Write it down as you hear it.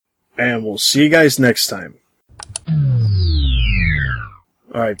And we'll see you guys next time.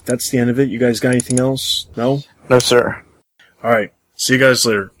 Alright, that's the end of it. You guys got anything else? No? No, sir. Alright, see you guys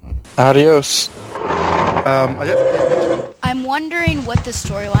later. Adios. I'm wondering what the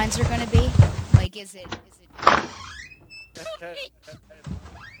storylines are going to be. Like, is it...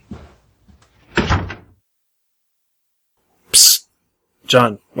 Psst.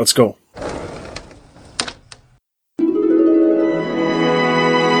 John, let's go.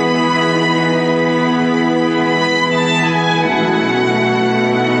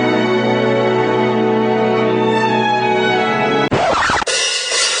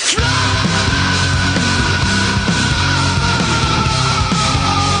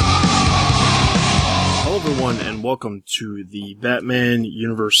 Welcome to the Batman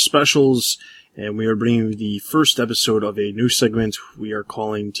Universe Specials, and we are bringing you the first episode of a new segment we are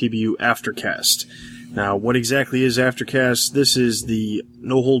calling TBU After Cast. Now, what exactly is After Cast? This is the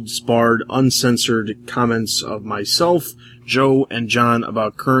no-holds-barred, uncensored comments of myself, Joe, and John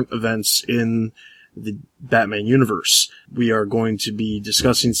about current events in the Batman universe. We are going to be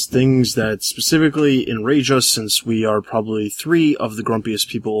discussing things that specifically enrage us, since we are probably three of the grumpiest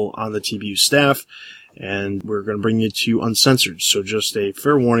people on the TBU staff. And we're going to bring it to you uncensored. So just a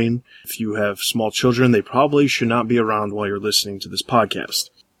fair warning, if you have small children, they probably should not be around while you're listening to this podcast.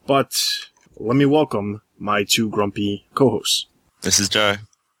 But let me welcome my two grumpy co-hosts. This is Joe.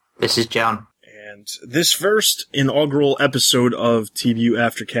 This is John. And this first inaugural episode of TBU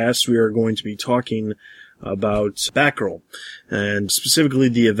Aftercast, we are going to be talking about Batgirl, and specifically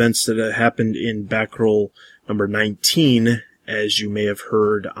the events that happened in Batgirl number 19, as you may have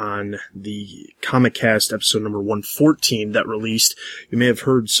heard on the Comic Cast episode number 114 that released. You may have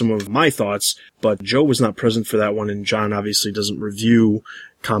heard some of my thoughts, but Joe was not present for that one, and John obviously doesn't review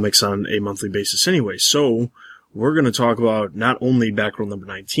comics on a monthly basis anyway. So we're going to talk about not only Batgirl number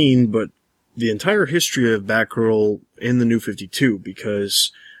 19, but the entire history of Batgirl in the New 52,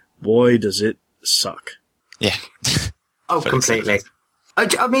 because boy, does it suck. Yeah. Oh, completely.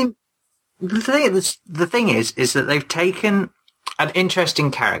 I mean, the thing is that they've taken an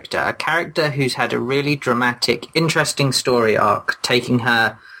interesting character, a character who's had a really dramatic, interesting story arc, taking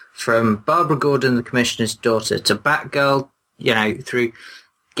her from Barbara Gordon, the Commissioner's daughter, to Batgirl, you know, through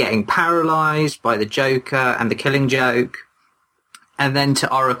getting paralyzed by the Joker and the Killing Joke, and then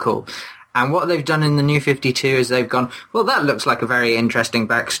to Oracle. And what they've done in the New 52 is they've gone, well, that looks like a very interesting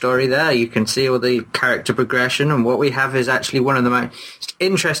backstory there. You can see all the character progression, and what we have is actually one of the most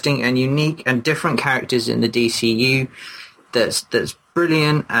interesting and unique and different characters in the DCU that's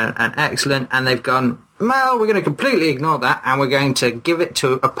brilliant and excellent. And they've gone, well, we're going to completely ignore that, and we're going to give it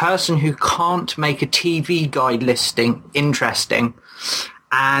to a person who can't make a TV guide listing interesting.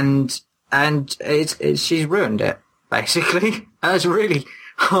 And she's ruined it, basically. That's really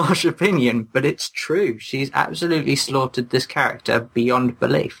harsh opinion, but it's true. She's absolutely slaughtered this character beyond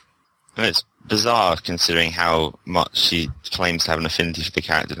belief. And it's bizarre considering how much she claims to have an affinity for the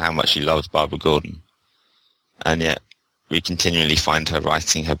character and how much she loves Barbara Gordon. And yet we continually find her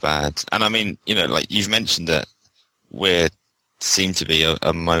writing her bad. And I mean, you know, like you've mentioned that we seem to be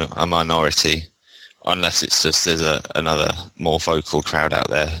a minority, unless it's just there's another more vocal crowd out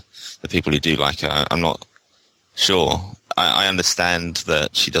there, the people who do like her. I'm not sure. I understand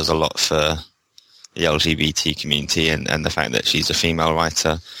that she does a lot for the LGBT community and the fact that she's a female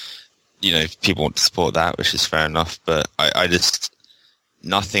writer. You know, people want to support that, which is fair enough. But I just,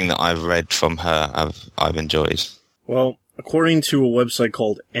 nothing that I've read from her I've enjoyed. Well, according to a website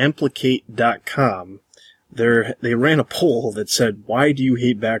called Amplicate.com, they ran a poll that said, why do you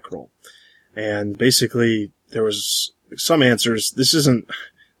hate Batgirl? And basically, there was some answers.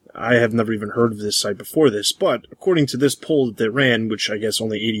 I have never even heard of this site before this, but according to this poll that they ran, which I guess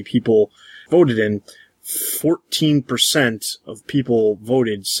only 80 people voted in, 14% of people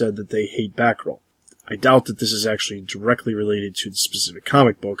voted said that they hate Batgirl. I doubt that this is actually directly related to the specific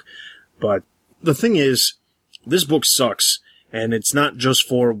comic book, but the thing is, this book sucks, and it's not just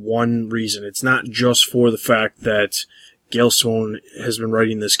for one reason. It's not just for the fact that Gail Simone has been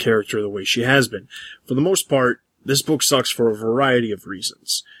writing this character the way she has been. For the most part, this book sucks for a variety of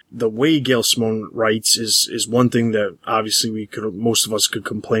reasons. The way Gail Simone writes is one thing that obviously most of us could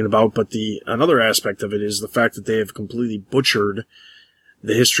complain about, but another aspect of it is the fact that they have completely butchered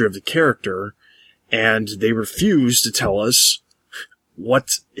the history of the character, and they refuse to tell us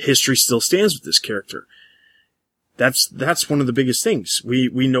what history still stands with this character. That's one of the biggest things.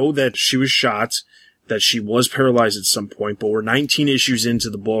 We know that she was shot, that she was paralyzed at some point, but we're 19 issues into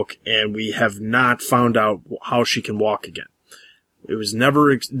the book, and we have not found out how she can walk again. It was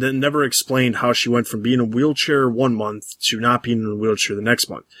never explained how she went from being in a wheelchair 1 month to not being in a wheelchair the next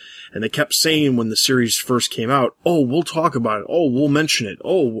month. And they kept saying when the series first came out, oh, we'll talk about it. Oh, we'll mention it.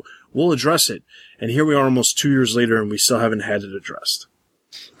 Oh, we'll address it. And here we are almost 2 years later and we still haven't had it addressed.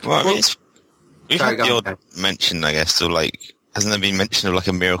 Well, I mean, we've had the odd mention, I guess, of like, hasn't there been mention of like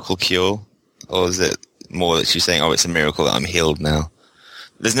a miracle cure? Or is it more that she's saying, oh, it's a miracle that I'm healed now?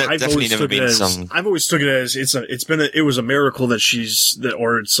 There's definitely never been some. I've always took it as it was a miracle that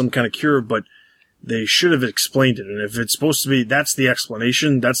or it's some kind of cure, but they should have explained it. And if it's supposed to be, that's the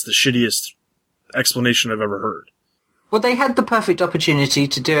explanation. That's the shittiest explanation I've ever heard. Well, they had the perfect opportunity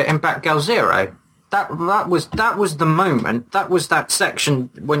to do it in Batgirl Zero. That was the moment. That was that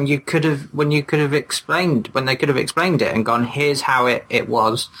section when they could have explained it and gone, here's how it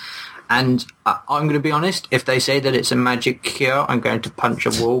was. And I'm going to be honest, if they say that it's a magic cure, I'm going to punch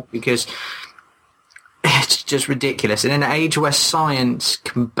a wall because it's just ridiculous. In an age where science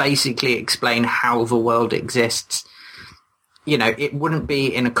can basically explain how the world exists, you know, it wouldn't be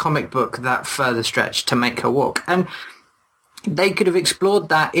in a comic book that further stretch to make her walk. And they could have explored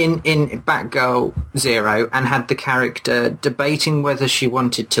that in Batgirl Zero and had the character debating whether she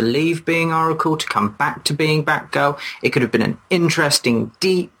wanted to leave being Oracle to come back to being Batgirl. It could have been an interesting,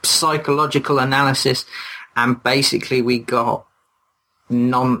 deep psychological analysis. And basically we got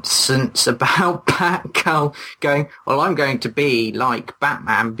nonsense about Batgirl going, well, I'm going to be like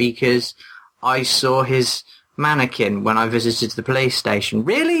Batman because I saw his mannequin when I visited the police station.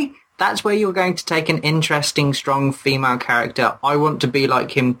 Really? That's where you're going to take an interesting, strong female character. I want to be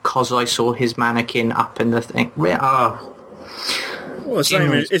like him because I saw his mannequin up in the thing. Oh. Well,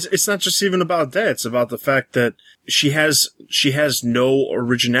 it's not just even about that. It's about the fact that she has no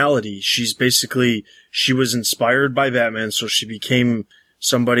originality. She was inspired by Batman, so she became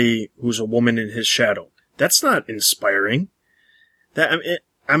somebody who's a woman in his shadow. That's not inspiring.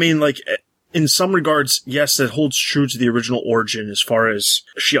 In some regards, yes, that holds true to the original origin as far as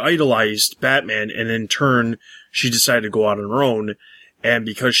she idolized Batman and in turn she decided to go out on her own, and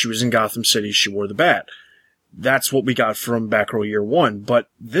because she was in Gotham City, she wore the bat. That's what we got from Batgirl Year One. But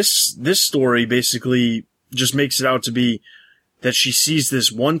this story basically just makes it out to be that she sees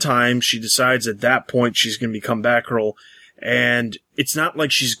this one time, she decides at that point she's going to become Batgirl, and it's not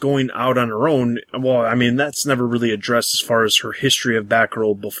like she's going out on her own. Well, I mean, that's never really addressed as far as her history of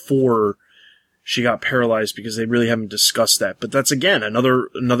Batgirl before she got paralyzed, because they really haven't discussed that. But that's, again,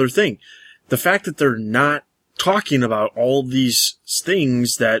 another thing. The fact that they're not talking about all these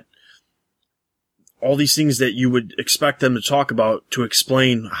things that you would expect them to talk about to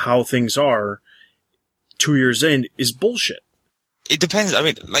explain how things are 2 years in is bullshit. It depends. I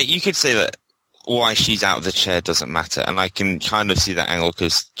mean, like, you could say that why she's out of the chair doesn't matter, and I can kind of see that angle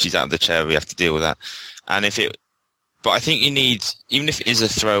because she's out of the chair, we have to deal with that. But I think you need, even if it is a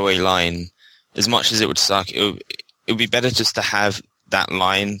throwaway line, as much as it would suck, it would be better just to have that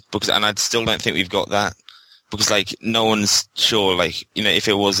line, and I still don't think we've got that, because like no one's sure, like, you know, if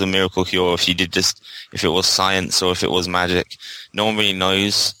it was a miracle cure, if it was science or if it was magic, no one really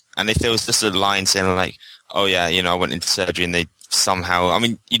knows. And if there was just a line saying like, oh yeah, you know, I went into surgery and they somehow, I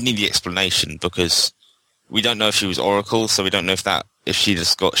mean, you'd need the explanation, because we don't know if she was Oracle, so we don't know if she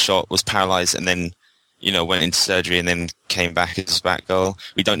just got shot, was paralyzed, and then, you know, went into surgery and then came back as Batgirl.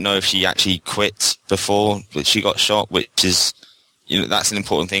 We don't know if she actually quit before she got shot, which is, you know, that's an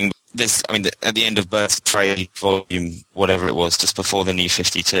important thing. At the end of Birds of Prey volume, whatever it was, just before the New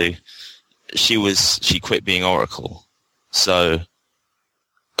 52, she quit being Oracle. So,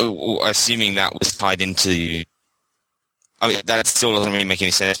 assuming that was tied into, I mean, that still doesn't really make any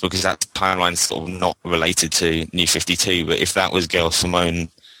sense, because that timeline's sort of not related to New 52, but if that was Gail Simone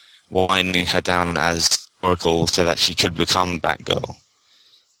winding her down as Oracle so that she could become Batgirl,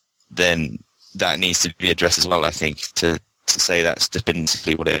 then that needs to be addressed as well, I think, to say that's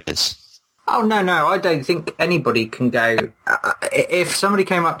definitively what it is. Oh, no, I don't think anybody can go... if somebody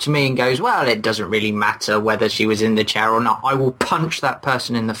came up to me and goes, well, it doesn't really matter whether she was in the chair or not, I will punch that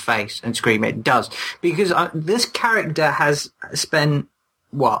person in the face and scream, it does. Because this character has spent,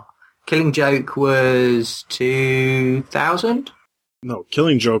 what? Killing Joke was 2000? No,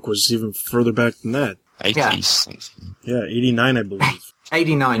 Killing Joke was even further back than that. 80s. Yeah, 89, I believe.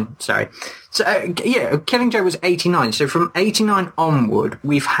 89, sorry. So, Killing Joke was 89. So from 89 onward,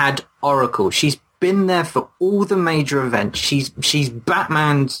 we've had Oracle. She's been there for all the major events. She's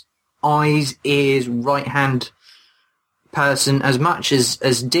Batman's eyes, ears, right-hand person as much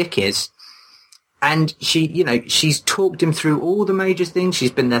as Dick is. And she's talked him through all the major things.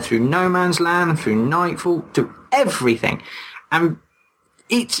 She's been there through No Man's Land, through Nightfall, through everything. And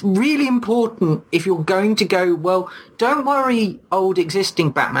it's really important if you're going to go, well, don't worry, old existing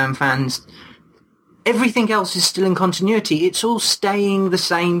Batman fans. Everything else is still in continuity. It's all staying the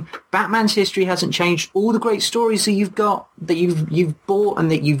same. Batman's history hasn't changed. All the great stories that you've got, that you've bought and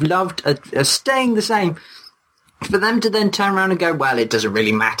that you've loved are staying the same. For them to then turn around and go, well, it doesn't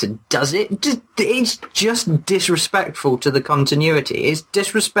really matter, does it? It's just disrespectful to the continuity. It's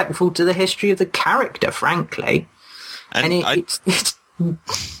disrespectful to the history of the character, frankly. And it's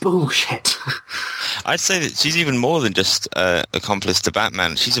bullshit. I'd say that she's even more than just accomplice to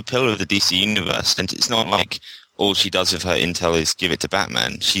Batman. She's a pillar of the DC universe, and it's not like all she does with her intel is give it to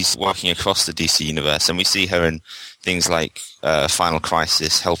Batman. She's working across the DC universe, and we see her in things like Final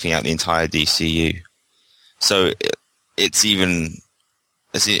Crisis, helping out the entire DCU. So it's an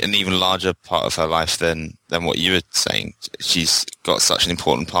even larger part of her life than what you were saying. She's got such an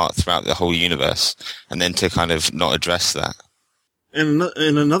important part throughout the whole universe, and then to kind of not address that. And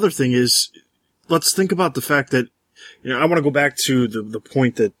another thing is, let's think about the fact that, I want to go back to the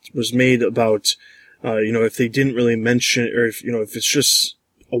point that was made about, if they didn't really mention, or if it's just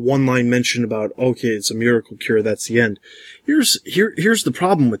a one-line mention about, okay, it's a miracle cure, that's the end. Here's the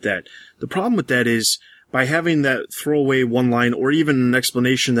problem with that. The problem with that is, by having that throwaway one line, or even an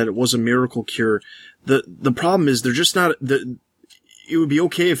explanation that it was a miracle cure, the problem is they're just not, it would be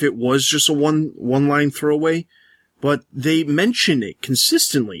okay if it was just a one line throwaway, but they mention it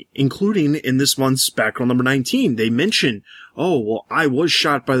consistently, including in this month's background number 19. They mention, oh, well, I was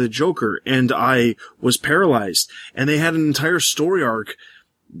shot by the Joker and I was paralyzed. And they had an entire story arc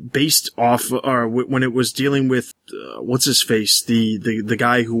based off, when it was dealing with, what's his face? The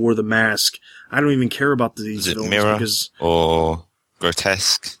guy who wore the mask. I don't even care about these villains. Is it Mirror or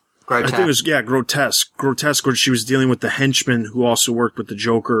Grotesque? I think it was, Grotesque. Grotesque, where she was dealing with the henchman who also worked with the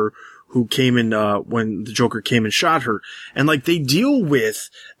Joker, who came in, when the Joker came and shot her. And they deal with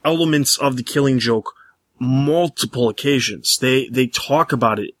elements of the Killing Joke multiple occasions. They talk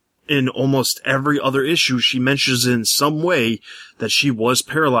about it in almost every other issue. She mentions in some way that she was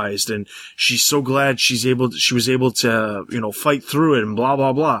paralyzed, and she's so glad she was able to, fight through it and blah,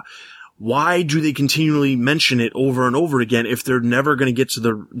 blah, blah. Why do they continually mention it over and over again if they're never going to get to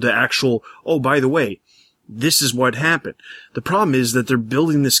the actual, oh, by the way, this is what happened? The problem is that they're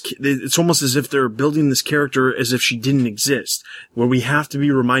building this, it's almost as if they're building this character as if she didn't exist, where we have to be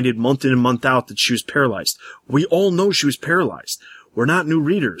reminded month in and month out that she was paralyzed. We all know she was paralyzed. We're not new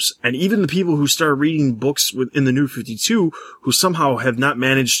readers. And even the people who start reading books in the New 52, who somehow have not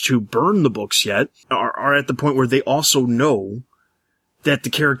managed to burn the books yet, are at the point where they also know that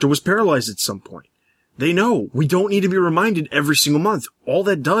the character was paralyzed at some point. They know. We don't need to be reminded every single month. All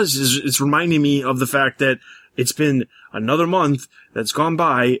that does is it's reminding me of the fact that it's been another month that's gone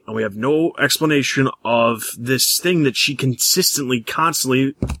by and we have no explanation of this thing that she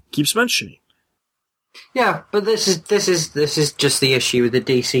constantly keeps mentioning. Yeah, but this is just the issue with the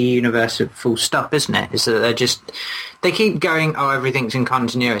DC universe of full stop, isn't it? Is that they keep going, oh, everything's in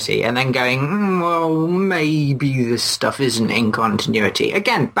continuity, and then going, well, maybe this stuff isn't in continuity.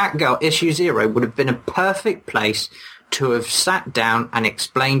 Again, Batgirl issue 0 would have been a perfect place to have sat down and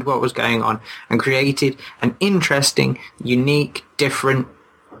explained what was going on and created an interesting, unique, different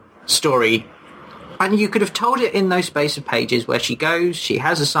story. And you could have told it in those space of pages where she goes, she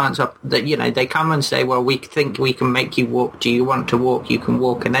has a science up that, they come and say, well, we think we can make you walk. Do you want to walk? You can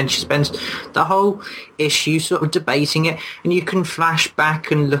walk. And then she spends the whole issue sort of debating it. And you can flash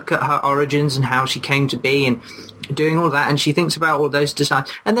back and look at her origins and how she came to be and doing all that. And she thinks about all those designs.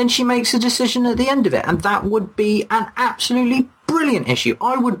 And then she makes a decision at the end of it. And that would be an absolutely brilliant issue.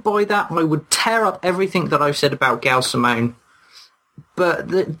 I would buy that. I would tear up everything that I've said about Gail Simone. But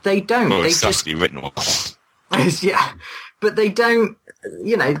they don't. Well, they it's just be written well. Yeah, but they don't.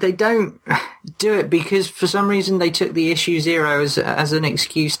 They don't do it because for some reason they took the issue 0 as an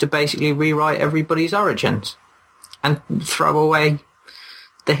excuse to basically rewrite everybody's origins and throw away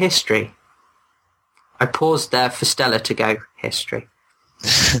the history. I paused there for Stella to go history.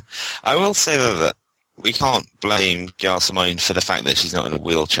 I will say that we can't blame Gail Simone for the fact that she's not in a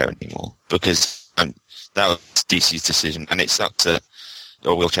wheelchair anymore, because that was DC's decision, and it's up to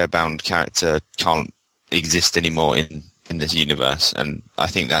a wheelchair-bound character can't exist anymore in this universe, and I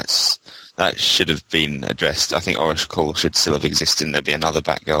think that should have been addressed. I think Oracle should still have existed and there'd be another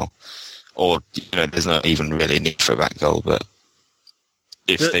Batgirl, or there's not even really a need for a Batgirl, but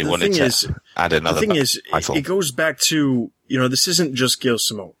if they wanted to add another Batgirl. It goes back to, this isn't just Gail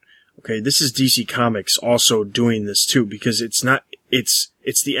Simone. Okay, this is DC Comics also doing this too, because it's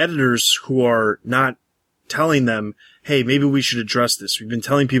the editors who are not telling them, hey, maybe we should address this. We've been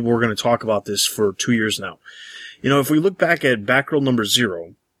telling people we're going to talk about this for 2 years now. If we look back at Batgirl number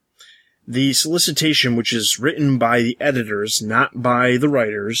 0, the solicitation, which is written by the editors, not by the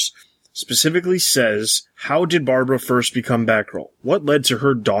writers, specifically says, how did Barbara first become Batgirl? What led to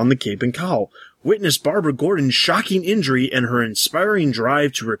her don the cape and cowl? Witness Barbara Gordon's shocking injury and her inspiring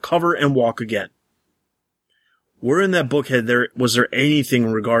drive to recover and walk again. Where in that book was there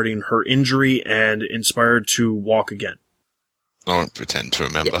anything regarding her injury and inspired to walk again? I won't pretend to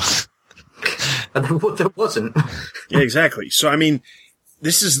remember. And then there wasn't. Yeah, exactly. So, I mean,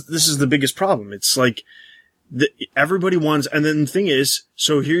 this is the biggest problem. It's like, everybody wants, and then the thing is,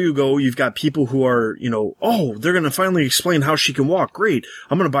 so here you go, you've got people who are, oh, they're going to finally explain how she can walk. Great.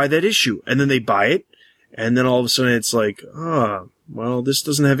 I'm going to buy that issue. And then they buy it. And then all of a sudden it's like, well, this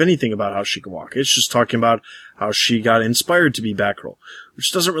doesn't have anything about how she can walk. It's just talking about how she got inspired to be Batgirl,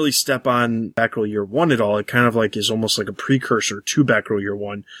 which doesn't really step on Batgirl Year 1 at all. It kind of like is almost like a precursor to Batgirl Year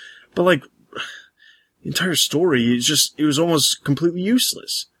 1. But like, the entire story it was almost completely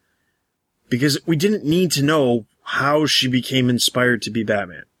useless. Because we didn't need to know how she became inspired to be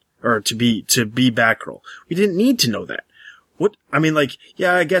Batman. Or to be Batgirl. We didn't need to know that.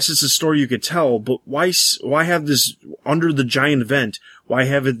 I guess it's a story you could tell, but why have this, under the giant event, why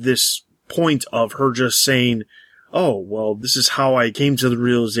have it this point of her just saying, oh, well, this is how I came to the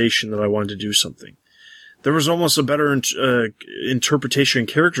realization that I wanted to do something. There was almost a better interpretation and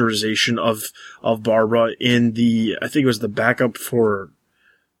characterization of Barbara in I think it was the backup for,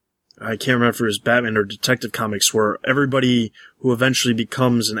 I can't remember if it was Batman or Detective Comics, where everybody who eventually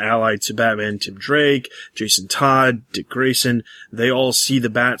becomes an ally to Batman, Tim Drake, Jason Todd, Dick Grayson, they all see the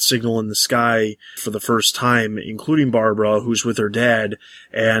bat signal in the sky for the first time, including Barbara, who's with her dad,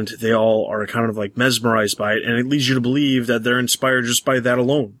 and they all are kind of like mesmerized by it, and it leads you to believe that they're inspired just by that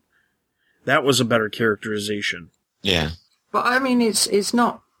alone. That was a better characterization. Yeah. But I mean, it's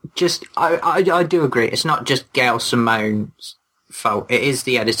not just, I do agree, it's not just Gail Simone's fault. It is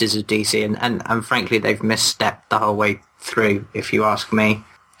the editors of DC, and frankly, they've misstepped the whole way through, if you ask me.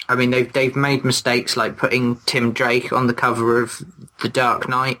 I mean, they've made mistakes like putting Tim Drake on the cover of The Dark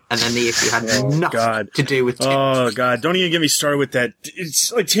Knight, and then the issue had nothing to do with Tim. Oh, God. Don't even get me started with that.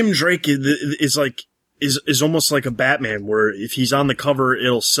 It's like Tim Drake is almost like a Batman, where if he's on the cover,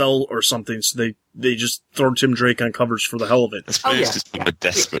 it'll sell or something, so they just throw Tim Drake on covers for the hell of it. I suppose just people are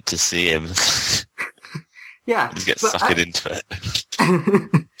desperate to see him. Yeah. Just get suckered into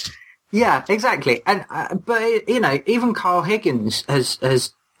it. Yeah, exactly. And, but, even Carl Higgins has,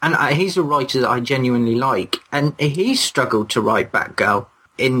 and he's a writer that I genuinely like, and he's struggled to write Batgirl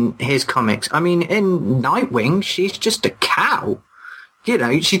in his comics. I mean, in Nightwing, she's just a cow.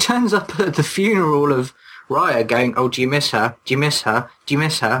 She turns up at the funeral of Raya going, oh, do you miss her? Do you miss her? Do you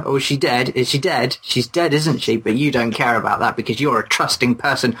miss her? Oh, is she dead? Is she dead? She's dead, isn't she? But you don't care about that because you're a trusting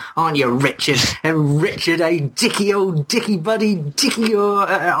person, aren't you, Richard? And Richard, Dickie, old Dickie buddy, Dickie,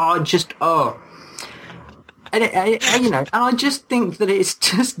 And and I just think that it's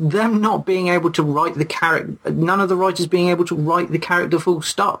just them not being able to write the character, none of the writers being able to write the character full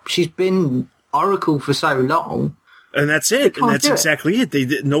stop. She's been Oracle for so long. And that's it. And that's exactly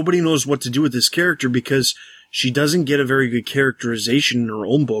it. Nobody knows what to do with this character because she doesn't get a very good characterization in her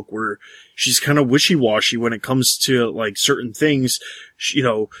own book, where she's kind of wishy-washy when it comes to like certain things. She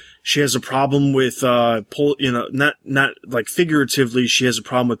has a problem with, not like figuratively, she has a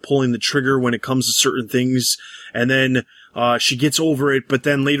problem with pulling the trigger when it comes to certain things. And then, she gets over it, but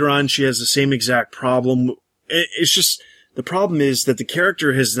then later on she has the same exact problem. It's just, the problem is that the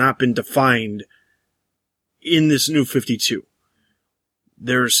character has not been defined in this new 52.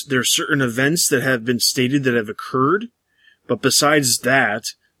 There's certain events that have been stated that have occurred, but besides that,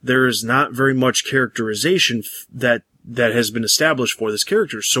 there is not very much characterization that has been established for this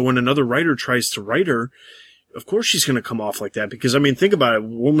character. So when another writer tries to write her, of course she's going to come off like that. Because, I mean, think about it.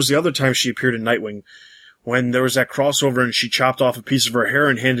 When was the other time she appeared in Nightwing? When there was that crossover and she chopped off a piece of her hair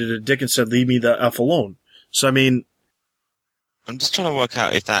and handed it to Dick and said, leave me the F alone. So, I mean, I'm just trying to work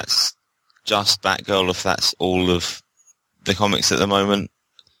out if that's just Batgirl, if that's all of the comics at the moment,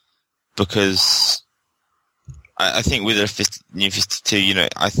 because I think with the New 52,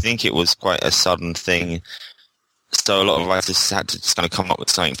 I think it was quite a sudden thing, so a lot of writers had to just kind of come up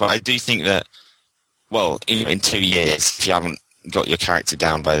with something. But I do think that, well, in 2 years, if you haven't got your character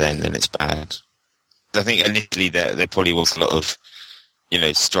down by then it's bad. I think initially there probably was a lot of,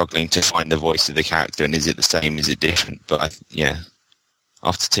 struggling to find the voice of the character, and is it the same, is it different? But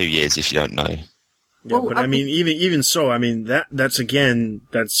after 2 years, if you don't know. Yeah, well, but I mean, even so, I mean,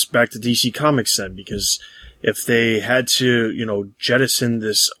 that's back to DC Comics then, because if they had to, jettison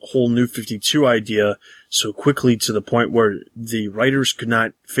this whole new 52 idea so quickly to the point where the writers could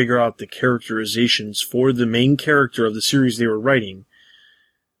not figure out the characterizations for the main character of the series they were writing,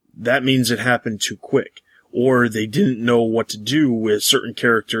 that means it happened too quick. Or they didn't know what to do with certain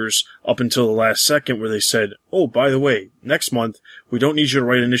characters up until the last second where they said, oh, by the way, next month, we don't need you to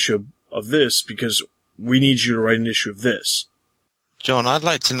write an issue of this because we need you to write an issue of this. John, I'd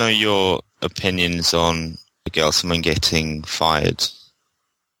like to know your opinions on Gelsman getting fired.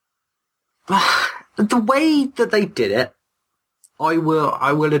 The way that they did it, I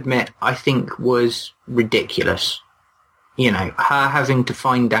will admit, I think was ridiculous. You know, her having to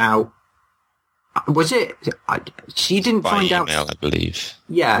find out. Was it? She didn't by find email, out. I believe.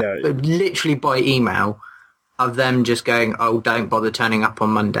 Yeah, literally by email of them just going, "Oh, don't bother turning up on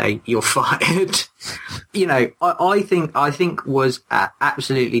Monday. You're fired." You know, I think was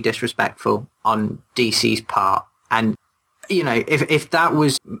absolutely disrespectful on DC's part. And you know, if that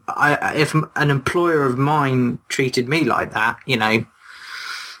was, if an employer of mine treated me like that, you know,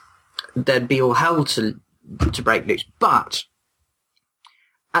 there'd be all hell to break loose. But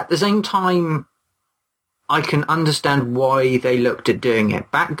at the same time, I can understand why they looked at doing it.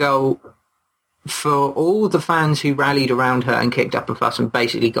 Batgirl, for all the fans who rallied around her and kicked up a fuss and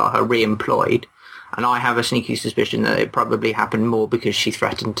basically got her re-employed, and I have a sneaky suspicion that it probably happened more because she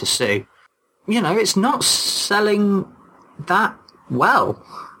threatened to sue. You know, it's not selling that well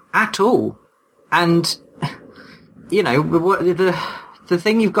at all. And, you know, the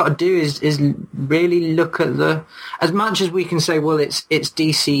thing you've got to do is really look at as much as we can say, well, it's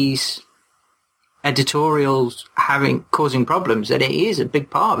DC's editorials causing problems, and it is a big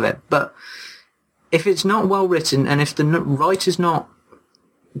part of it. But if it's not well written and if the writer's not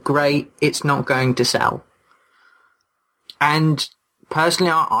great, it's not going to sell. And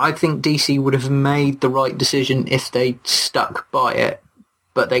personally, I think DC would have made the right decision if they stuck by it,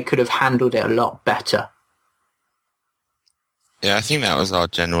 but they could have handled it a lot better. Yeah, I think that was our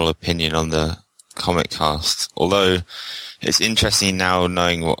general opinion on the comic cast. Although it's interesting now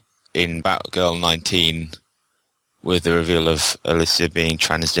knowing what in Batgirl 19, with the reveal of Alicia being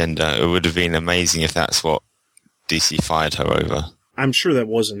transgender, it would have been amazing if that's what DC fired her over. I'm sure that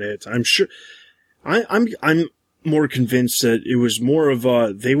wasn't it. I'm sure. I'm more convinced that it was more of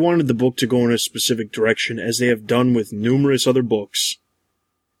they wanted the book to go in a specific direction, as they have done with numerous other books,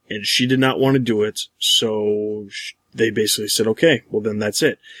 and she did not want to do it, so they basically said, okay, well then that's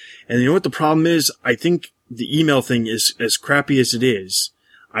it. And you know what the problem is? I think the email thing is as crappy as it is.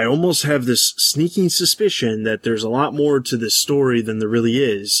 I almost have this sneaking suspicion that there's a lot more to this story than there really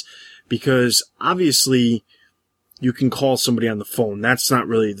is, because obviously you can call somebody on the phone. That's not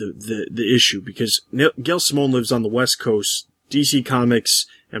really the issue, because Gail Simone lives on the West Coast. DC Comics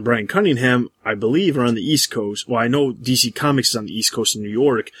and Brian Cunningham, I believe, are on the East Coast. Well, I know DC Comics is on the East Coast in New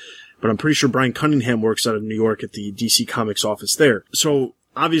York, but I'm pretty sure Brian Cunningham works out of New York at the DC Comics office there. So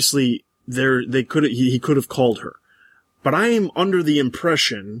obviously he could have called her. But I am under the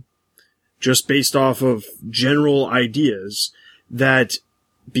impression, just based off of general ideas, that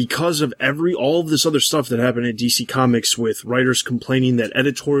because of all of this other stuff that happened at DC Comics with writers complaining that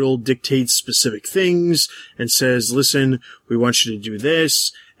editorial dictates specific things and says, listen, we want you to do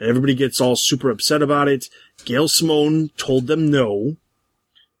this, and everybody gets all super upset about it, Gail Simone told them no,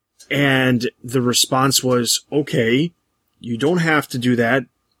 and the response was, okay, you don't have to do that,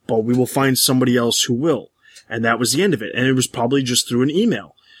 but we will find somebody else who will. And that was the end of it. And it was probably just through an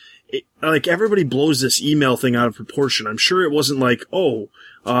email. Like, everybody blows this email thing out of proportion. I'm sure it wasn't like,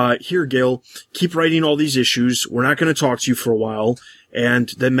 here, Gail, keep writing all these issues. We're not going to talk to you for a while.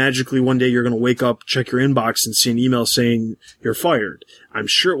 And then magically one day you're going to wake up, check your inbox, and see an email saying you're fired. I'm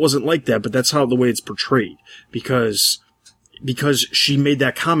sure it wasn't like that, but that's the way it's portrayed. Because she made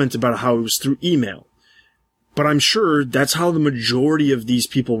that comment about how it was through email. But I'm sure that's how the majority of these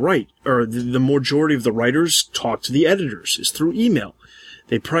people write, or the majority of the writers talk to the editors, is through email.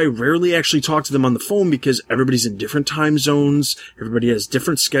 They probably rarely actually talk to them on the phone because everybody's in different time zones, everybody has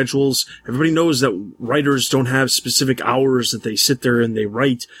different schedules, everybody knows that writers don't have specific hours that they sit there and they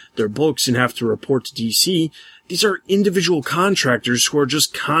write their books and have to report to DC. These are individual contractors who are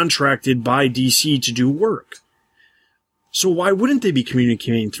just contracted by DC to do work. So why wouldn't they be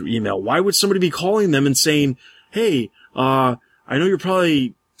communicating through email? Why would somebody be calling them and saying, hey, I know you're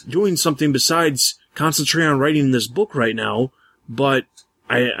probably doing something besides concentrating on writing this book right now, but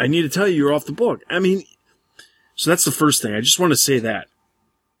I need to tell you you're off the book. I mean, so that's the first thing. I just want to say that.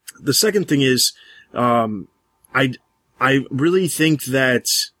 The second thing is, I really think that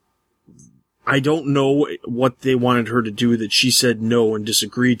I don't know what they wanted her to do that she said no and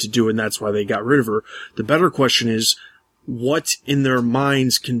disagreed to do, and that's why they got rid of her. The better question is, what in their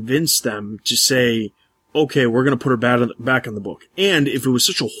minds convinced them to say, okay, we're going to put her back on the book. And if it was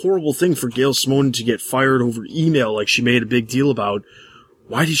such a horrible thing for Gail Simone to get fired over email like she made a big deal about,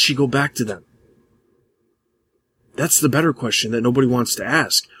 why did she go back to them? That's the better question that nobody wants to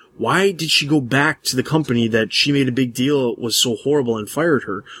ask. Why did she go back to the company that she made a big deal was so horrible and fired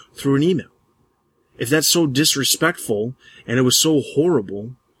her through an email? If that's so disrespectful and it was so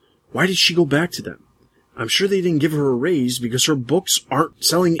horrible, why did she go back to them? I'm sure they didn't give her a raise because her books aren't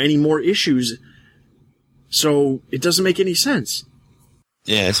selling any more issues. So it doesn't make any sense.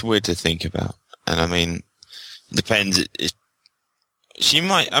 Yeah, it's weird to think about. And I mean, depends. She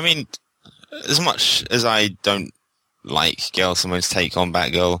might, I mean, as much as I don't like Gail Simone's take on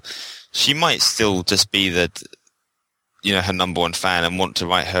Batgirl, she might still just be that, you know, her number one fan and want to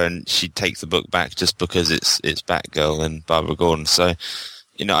write her, and she'd take the book back just because it's Batgirl and Barbara Gordon. So,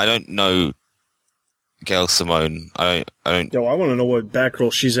 you know, I don't know Gail Simone. I don't. Yo, I want to know what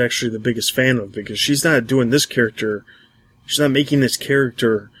Batgirl she's actually the biggest fan of, because she's not doing this character. She's not making this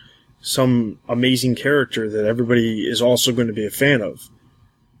character some amazing character that everybody is also going to be a fan of.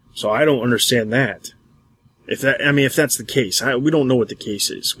 So I don't understand that. If that's the case, we don't know what the case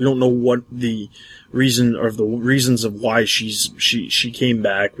is. We don't know what the reason or the reasons of why she came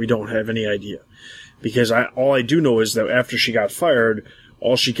back. We don't have any idea, because all I do know is that after she got fired,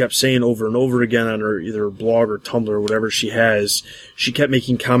 all she kept saying over and over again on her either blog or Tumblr or whatever she has, she kept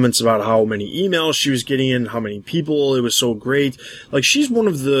making comments about how many emails she was getting in, how many people, it was so great. Like, she's one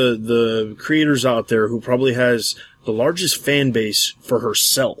of the creators out there who probably has the largest fan base for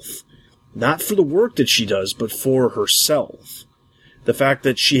herself. Not for the work that she does, but for herself. The fact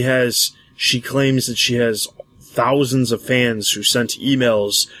that she claims that she has thousands of fans who sent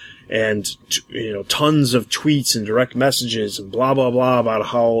emails and, you know, tons of tweets and direct messages and blah, blah, blah about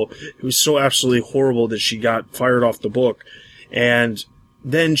how it was so absolutely horrible that she got fired off the book. And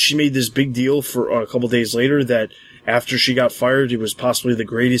then she made this big deal for a couple days later that after she got fired, it was possibly the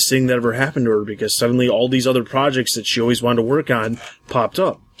greatest thing that ever happened to her, because suddenly all these other projects that she always wanted to work on popped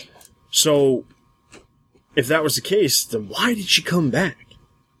up. So, if that was the case, then why did she come back?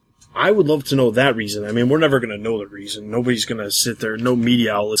 I would love to know that reason. I mean, we're never going to know the reason. Nobody's going to sit there, no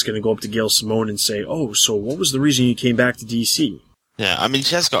media outlet's going to go up to Gail Simone and say, oh, so what was the reason you came back to DC? Yeah, I mean,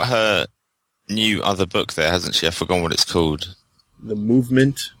 she has got her new other book there, hasn't she? I've forgotten what it's called. The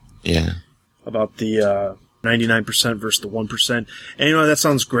Movement? Yeah. About the 99% versus the 1%. And, you know, that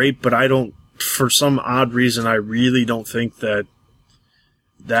sounds great, but I don't, for some odd reason, I really don't think that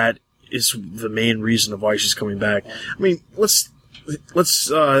is the main reason of why she's coming back. I mean, let's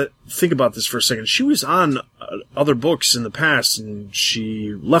think about this for a second. She was on other books in the past, and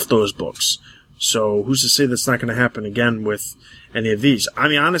she left those books. So who's to say that's not going to happen again with any of these? I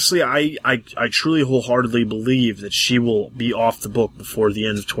mean, honestly, I truly wholeheartedly believe that she will be off the book before the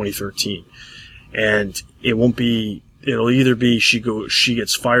end of 2013. And it'll either be she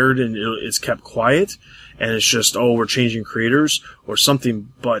gets fired and it's kept quiet, and it's just, oh, we're changing creators or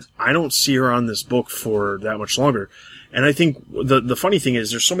something, but I don't see her on this book for that much longer. And I think the funny thing is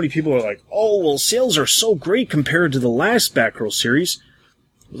there's so many people who are like, oh, well, sales are so great compared to the last Batgirl series.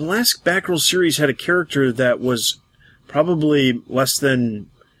 The last Batgirl series had a character that was probably less than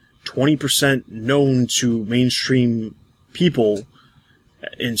 20% known to mainstream people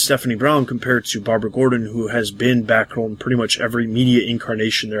in Stephanie Brown compared to Barbara Gordon, who has been Batgirl in pretty much every media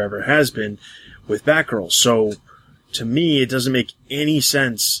incarnation there ever has been with Batgirl. So, to me, it doesn't make any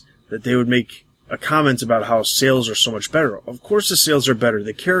sense that they would make a comment about how sales are so much better. Of course the sales are better.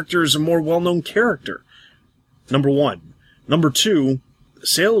 The character is a more well-known character. Number one. Number two,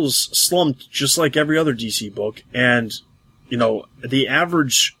 sales slumped just like every other DC book, and, you know, the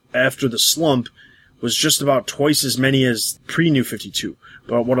average after the slump was just about twice as many as pre-New 52.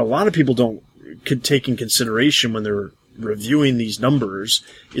 But what a lot of people could take in consideration when they're reviewing these numbers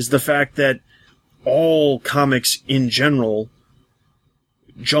is the fact that all comics in general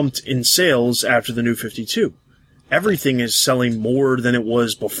jumped in sales after the New 52. Everything is selling more than it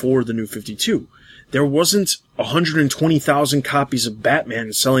was before the New 52. There wasn't 120,000 copies of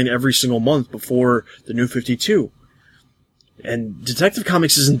Batman selling every single month before the New 52. And Detective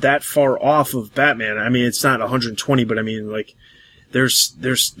Comics isn't that far off of Batman. I mean, it's not 120, but I mean, like, there's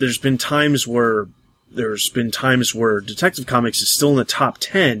been times where Detective Comics is still in the top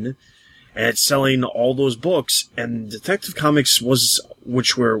 10, and it's selling all those books, and Detective Comics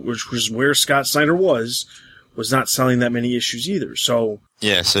which was where Scott Snyder was not selling that many issues either. So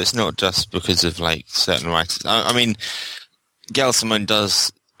yeah, so it's not just because of like certain writers. I mean, Gail Simone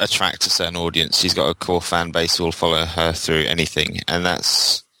does attract a certain audience. She's got a core fan base who will follow her through anything, and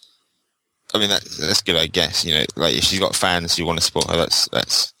that's good, I guess. You know, like if she's got fans who want to support her,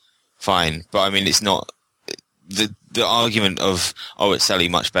 that's fine. But I mean, it's not the argument of, oh, it's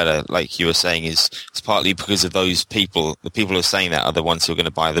selling much better, like you were saying, is it's partly because of those people. The people who are saying that are the ones who are going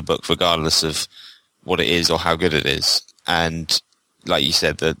to buy the book regardless of what it is or how good it is. And like you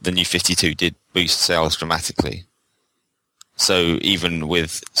said, the New 52 did boost sales dramatically. So even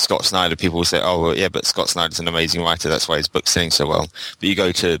with Scott Snyder, people will say, oh, well, yeah, but Scott Snyder's an amazing writer, that's why his book's selling so well. But you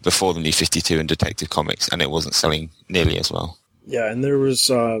go to before the New 52 and Detective Comics, and it wasn't selling nearly as well. Yeah, and there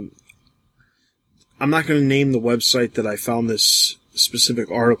was... I'm not going to name the website that I found this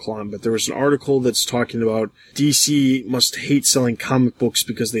specific article on, but there was an article that's talking about DC must hate selling comic books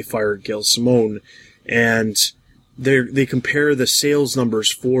because they fired Gail Simone, and they compare the sales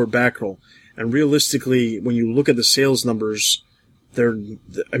numbers for Batgirl. And realistically, when you look at the sales numbers,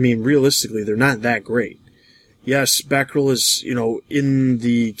 realistically, they're not that great. Yes, Batgirl is, in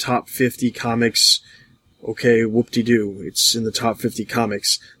the top 50 comics. Okay, whoop-de-doo. It's in the top 50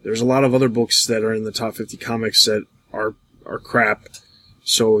 comics. There's a lot of other books that are in the top 50 comics that are crap,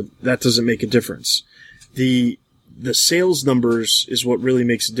 so that doesn't make a difference. The sales numbers is what really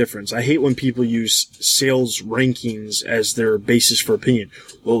makes a difference. I hate when people use sales rankings as their basis for opinion.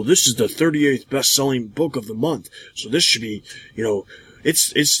 Well, this is the 38th best-selling book of the month, so this should be,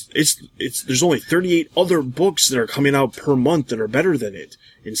 there's only 38 other books that are coming out per month that are better than it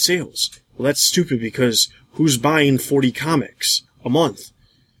in sales. Well, that's stupid because who's buying 40 comics a month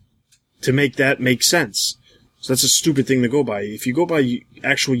to make that make sense? So that's a stupid thing to go by. If you go by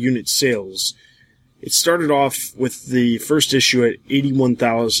actual unit sales, it started off with the first issue at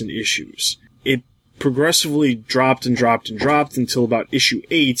 81,000 issues. It progressively dropped and dropped and dropped until about issue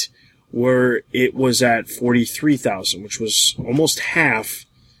 8, where it was at 43,000, which was almost half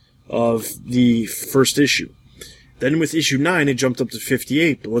of the first issue. Then with issue 9, it jumped up to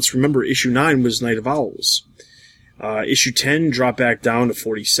 58, but let's remember issue 9 was Night of Owls. Issue 10 dropped back down to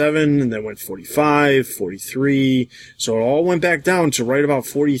 47, and then went 45, 43, so it all went back down to right about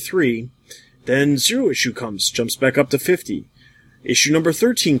 43. Then Zero Issue comes, jumps back up to 50. Issue number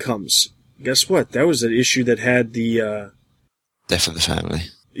 13 comes. Guess what? That was an issue that had the, Death of the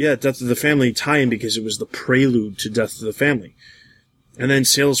Family. Yeah, Death of the Family tie-in because it was the prelude to Death of the Family. And then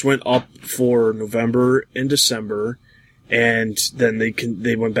sales went up for November and December, and then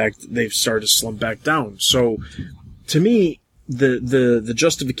they went back, they started to slump back down. So, to me, the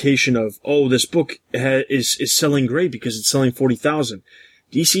justification of, oh, this book is selling great because it's selling 40,000.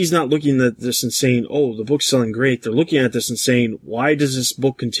 DC's not looking at this and saying, oh, the book's selling great. They're looking at this and saying, why does this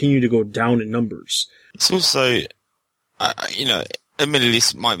book continue to go down in numbers? It's also, admittedly,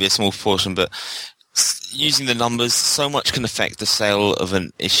 this might be a small portion, but using the numbers, so much can affect the sale of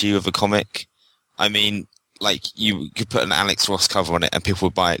an issue of a comic. I mean, like, you could put an Alex Ross cover on it and people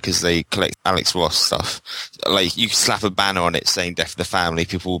would buy it because they collect Alex Ross stuff. Like, you could slap a banner on it saying Death of the Family,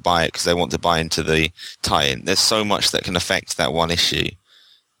 people will buy it because they want to buy into the tie-in. There's so much that can affect that one issue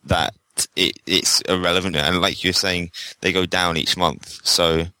that it's irrelevant. And like you're saying, they go down each month.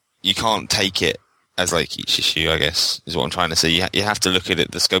 So you can't take it as like each issue, I guess, is what I'm trying to say. You have to look at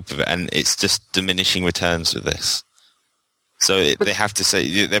it, the scope of it, and it's just diminishing returns with this. So they have to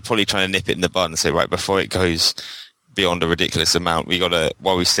say, they're probably trying to nip it in the bud and say, right, before it goes beyond a ridiculous amount,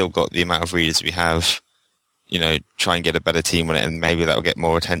 while we still got the amount of readers we have, try and get a better team on it, and maybe that'll get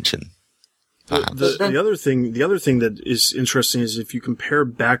more attention. The other thing that is interesting is if you compare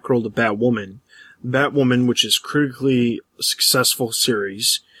Batgirl to Batwoman, which is critically successful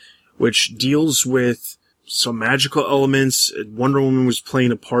series, which deals with some magical elements. Wonder Woman was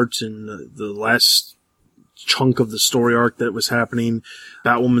playing a part in the last chunk of the story arc that was happening.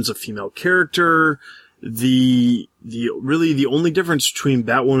 Batwoman's a female character. The only difference between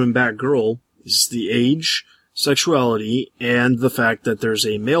Batwoman and Batgirl is the age, sexuality, and the fact that there's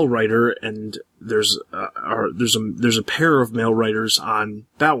a male writer and there's a pair of male writers on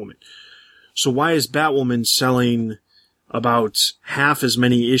Batwoman. So why is Batwoman selling about half as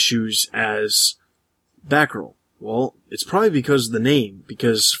many issues as Batgirl? Well, it's probably because of the name,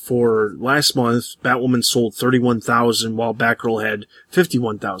 because for last month, Batwoman sold 31,000 while Batgirl had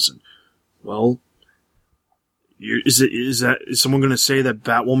 51,000. Well, is someone going to say that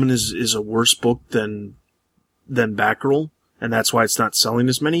Batwoman is a worse book than Batgirl, and that's why it's not selling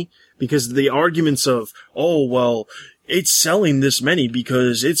as many? Because the arguments of, oh, well, it's selling this many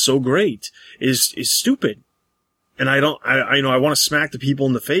because it's so great is stupid. And I want to smack the people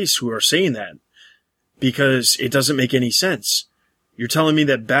in the face who are saying that, because it doesn't make any sense. You're telling me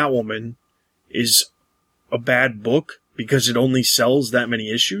that Batwoman is a bad book because it only sells that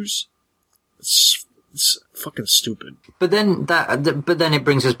many issues? It's fucking stupid. But then it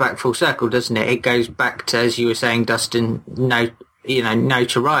brings us back full circle, doesn't it? It goes back to, as you were saying, Dustin,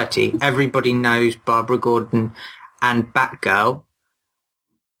 notoriety. Everybody knows Barbara Gordon and Batgirl,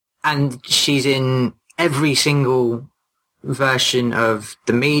 and she's in every single version of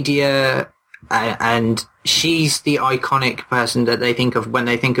the media, and she's the iconic person that they think of when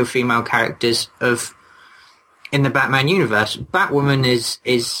they think of female characters in the Batman universe. Batwoman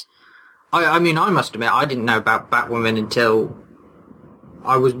is I mean, I must admit, I didn't know about Batwoman until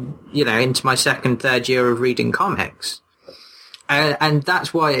I was, into my second, third year of reading comics. And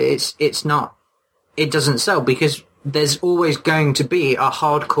that's why it doesn't sell, because there's always going to be a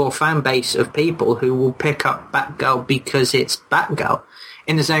hardcore fan base of people who will pick up Batgirl because it's Batgirl.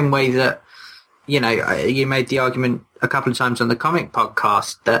 In the same way that, you made the argument a couple of times on the comic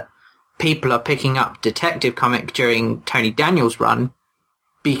podcast that people are picking up Detective Comic during Tony Daniels' run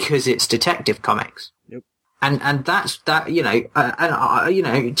because it's Detective Comics. Yep. And that's that,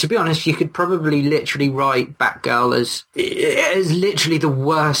 to be honest, you could probably literally write Batgirl as literally the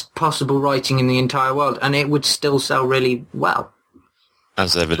worst possible writing in the entire world, and it would still sell really well.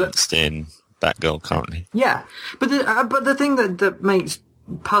 As evidenced in Batgirl currently. Yeah. But the thing that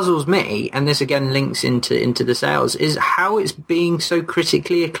puzzles me, and this again links into the sales, is how it's being so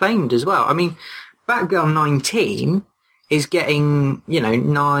critically acclaimed as well. I mean, Batgirl 19 is getting,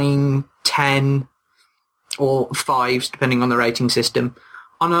 9, 10, or 5s, depending on the rating system,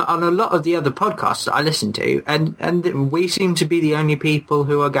 on a lot of the other podcasts that I listen to, and we seem to be the only people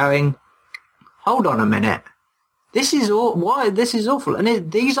who are going, hold on a minute, this is awful.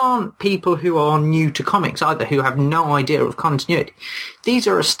 And these aren't people who are new to comics either, who have no idea of continuity. These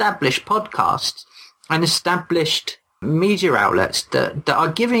are established podcasts and established media outlets that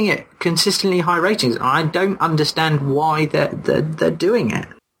are giving it consistently high ratings. And I don't understand why they're doing it.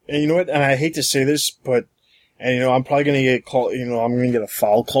 And you know what? And I hate to say this, but I'm probably going to get called, I'm going to get a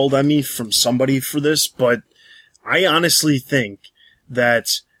foul called on me from somebody for this, but I honestly think that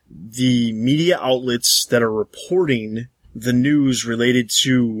the media outlets that are reporting the news related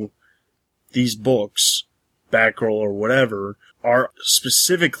to these books, Batgirl or whatever, are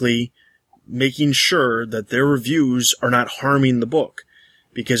specifically making sure that their reviews are not harming the book.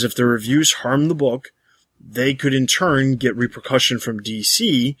 Because if their reviews harm the book, they could in turn get repercussion from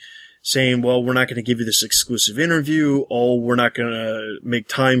DC saying, well, we're not going to give you this exclusive interview. Oh, we're not going to make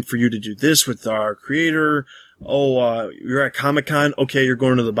time for you to do this with our creator. Oh, you're at Comic-Con. Okay, you're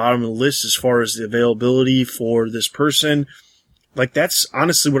going to the bottom of the list as far as the availability for this person. Like, that's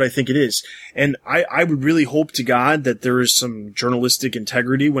honestly what I think it is. And I would really hope to God that there is some journalistic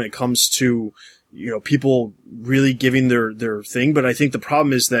integrity when it comes to, people really giving their thing. But I think the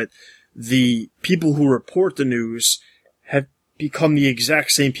problem is that the people who report the news have become the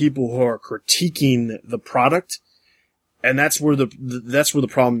exact same people who are critiquing the product. And that's where the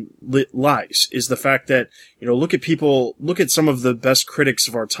problem lies, is the fact that, look at some of the best critics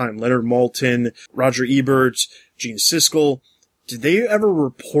of our time, Leonard Maltin, Roger Ebert, Gene Siskel. Did they ever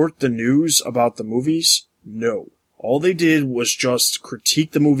report the news about the movies? No. All they did was just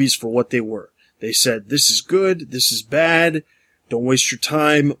critique the movies for what they were. They said, this is good, this is bad, don't waste your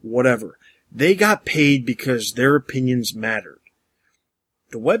time, whatever. They got paid because their opinions mattered.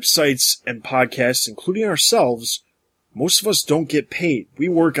 The websites and podcasts, including ourselves, most of us don't get paid. We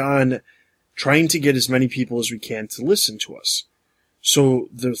work on trying to get as many people as we can to listen to us. So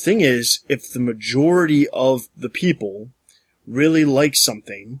the thing is, if the majority of the people really like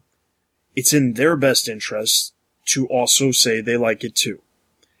something, it's in their best interest to also say they like it too.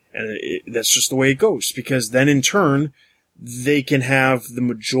 And that's just the way it goes, because then in turn, they can have the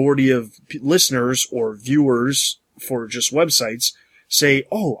majority of listeners or viewers for just websites say,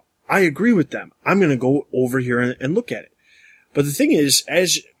 oh, I agree with them. I'm going to go over here and look at it. But the thing is,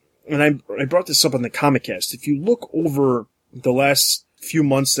 and I brought this up on the Comic Cast, if you look over the last few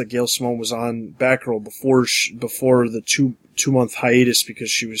months that Gail Simone was on Batgirl before the two-month hiatus because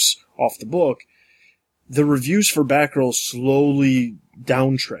she was off the book, the reviews for Batgirl slowly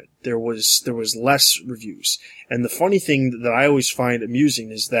downtread. There was less reviews. And the funny thing that I always find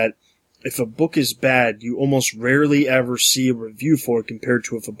amusing is that if a book is bad, you almost rarely ever see a review for it compared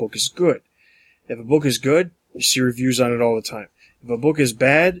to if a book is good. If a book is good, you see reviews on it all the time. If a book is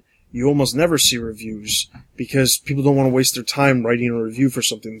bad, you almost never see reviews because people don't want to waste their time writing a review for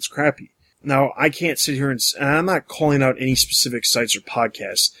something that's crappy. Now, I can't sit here and I'm not calling out any specific sites or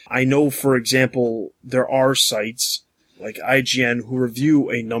podcasts. I know, for example, there are sites like IGN who review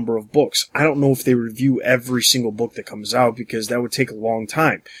a number of books. I don't know if they review every single book that comes out because that would take a long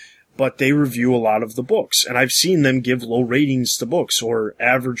time. But they review a lot of the books. And I've seen them give low ratings to books or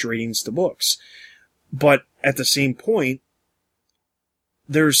average ratings to books. But at the same point,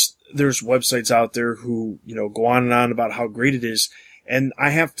 there's websites out there who, go on and on about how great it is. And I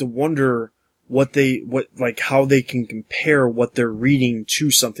have to wonder how they can compare what they're reading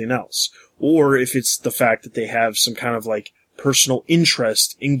to something else. Or if it's the fact that they have some kind of personal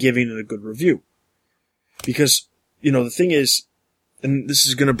interest in giving it a good review. Because, the thing is, and this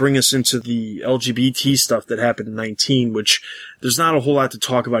is going to bring us into the LGBT stuff that happened in 19, which there's not a whole lot to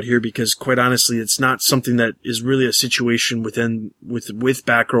talk about here because, quite honestly, it's not something that is really a situation with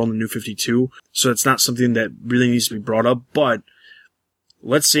Batgirl and the New 52. So it's not something that really needs to be brought up. But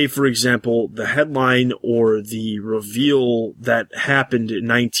let's say, for example, the headline or the reveal that happened in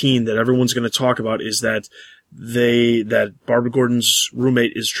 19 that everyone's going to talk about is that Barbara Gordon's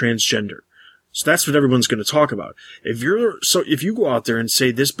roommate is transgender. So that's what everyone's going to talk about. If you go out there and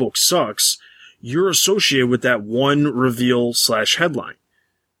say this book sucks, you're associated with that one reveal / headline.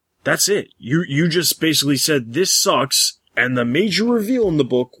 That's it. You just basically said this sucks, and the major reveal in the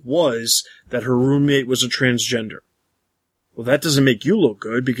book was that her roommate was a transgender. Well, that doesn't make you look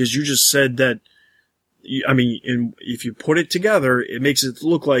good because you just said that. If you put it together, it makes it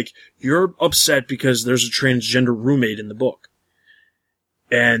look like you're upset because there's a transgender roommate in the book.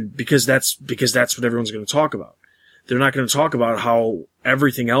 And because that's what everyone's going to talk about. They're not going to talk about how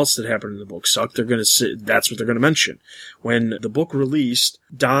everything else that happened in the book sucked. They're going to say that's what they're going to mention. When the book released,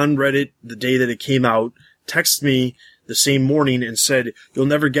 Don read it the day that it came out, texted me the same morning and said, "You'll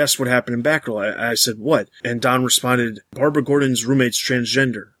never guess what happened in Batgirl." I said, "What?" And Don responded, "Barbara Gordon's roommate's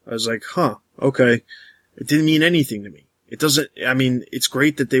transgender." I was like, "Huh, okay." It didn't mean anything to me. It doesn't, it's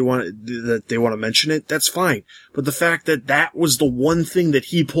great that they want to mention it. That's fine. But the fact that that was the one thing that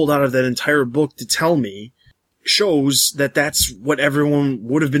he pulled out of that entire book to tell me shows that that's what everyone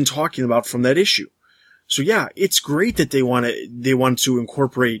would have been talking about from that issue. So yeah, it's great that they want to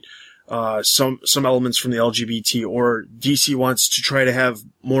incorporate, some elements from the LGBT, or DC wants to try to have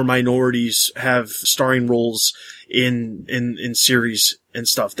more minorities have starring roles in series and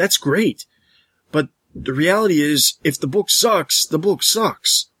stuff. That's great. But the reality is, if the book sucks,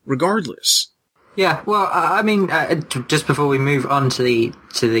 regardless. Yeah, well, just before we move on to the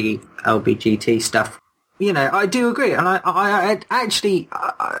LGBT stuff, I do agree, and I actually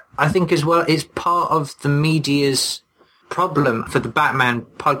think as well it's part of the media's problem for the Batman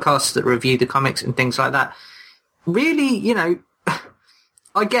podcasts that review the comics and things like that. Really,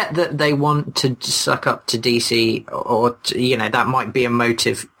 I get that they want to suck up to DC, or that might be a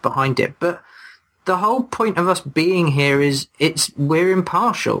motive behind it, but the whole point of us being here is we're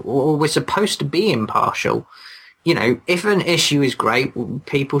impartial, or we're supposed to be impartial. If an issue is great,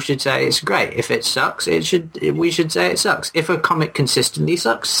 people should say it's great. If it sucks, we should say it sucks. If a comic consistently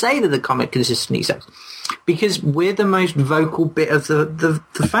sucks, say that the comic consistently sucks. Because we're the most vocal bit of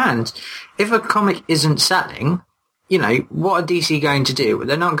the fans. If a comic isn't selling, what are DC going to do?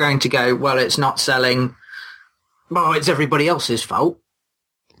 They're not going to go, well, it's not selling, well, it's everybody else's fault.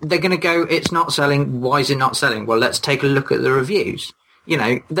 They're going to go, it's not selling, why is it not selling? Well, let's take a look at the reviews.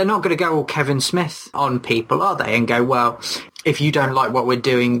 They're not going to go all Kevin Smith on people, are they? And go, well, if you don't like what we're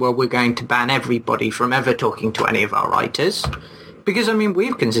doing, well, we're going to ban everybody from ever talking to any of our writers. Because,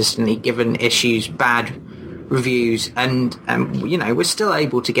 we've consistently given issues bad reviews, and we're still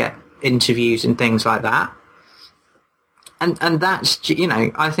able to get interviews and things like that. And that's,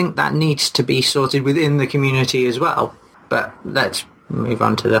 I think that needs to be sorted within the community as well. But let's move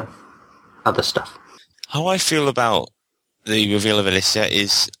on to the other stuff. How I feel about the reveal of Alicia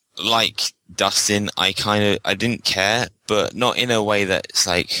is like Dustin. I didn't care, but not in a way that's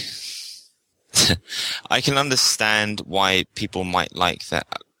like, I can understand why people might like that.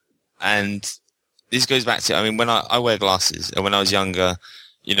 And this goes back to, when I wear glasses, and when I was younger,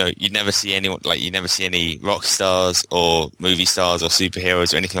 you'd never see anyone, you never see any rock stars or movie stars or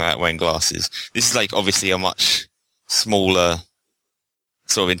superheroes or anything like that wearing glasses. This is obviously a much smaller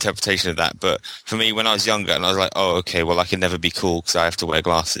sort of interpretation of that. But for me, when I was younger, and I was like, oh, okay, well, I can never be cool because I have to wear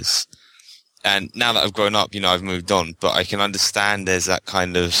glasses. And now that I've grown up, I've moved on, but I can understand there's that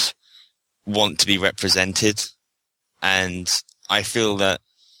kind of want to be represented. And I feel that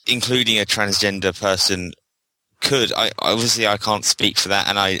including a transgender person obviously I can't speak for that.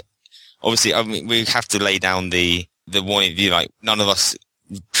 And we have to lay down the warning, none of us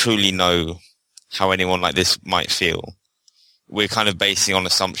truly know how anyone like this might feel. We're kind of basing on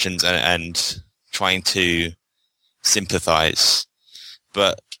assumptions and trying to sympathize.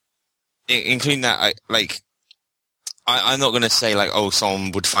 But including that, I'm not going to say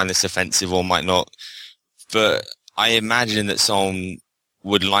someone would find this offensive or might not, but I imagine that someone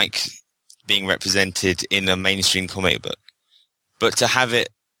would like being represented in a mainstream comic book. But to have it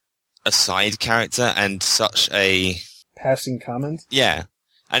a side character and such a passing comment? Yeah.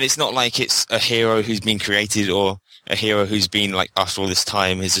 And it's not like it's a hero who's been created or a hero who's been like after all this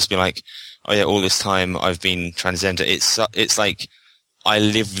time has just been like, oh yeah, all this time I've been transgender. It's like I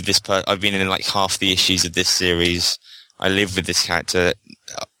live with this I've been in like half the issues of this series. I live with this character.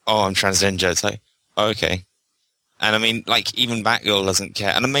 Oh, I'm transgender. It's like, oh, okay. And I mean, like even Batgirl doesn't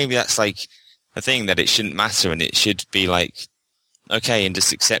care. And maybe that's like a thing that it shouldn't matter and it should be like, okay, and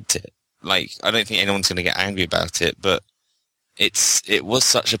just accept it. Like, I don't think anyone's going to get angry about it, but it was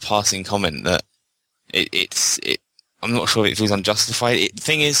such a passing comment that I'm not sure if it feels unjustified. The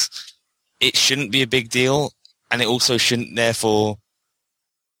thing is, it shouldn't be a big deal, and it also shouldn't, therefore,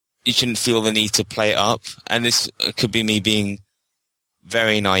 you shouldn't feel the need to play it up. And this could be me being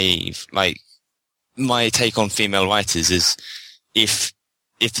very naive. Like, my take on female writers is if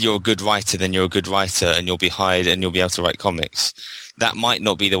you're a good writer, then you're a good writer, and you'll be hired and you'll be able to write comics. That might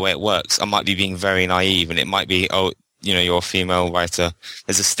not be the way it works. I might be being very naive, and it might be, oh, you know, you're a female writer.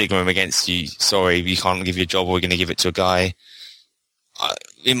 There's a stigma against you. Sorry, we can't give you a job. We're going to give it to a guy.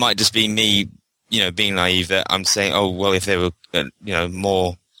 It might just be me, you know, being naive that I'm saying, oh, well, if there were, you know,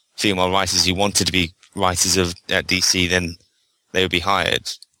 more female writers who wanted to be writers at DC, then they would be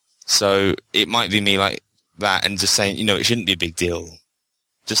hired. So it might be me like that and just saying, you know, it shouldn't be a big deal.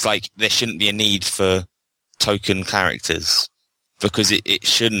 Just like there shouldn't be a need for token characters because it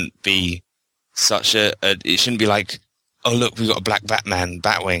shouldn't be such it shouldn't be like, oh, look, we've got a black Batman,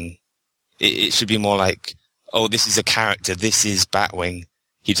 Batwing. It should be more like, oh, this is a character. This is Batwing.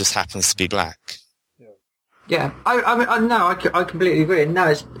 He just happens to be black. Yeah, I completely agree.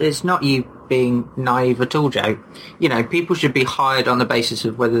 No, it's not you being naive at all, Joe. You know, people should be hired on the basis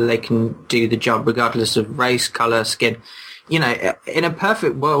of whether they can do the job regardless of race, colour, skin. You know, in a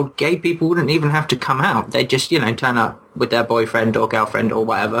perfect world, gay people wouldn't even have to come out. They'd just, you know, turn up with their boyfriend or girlfriend or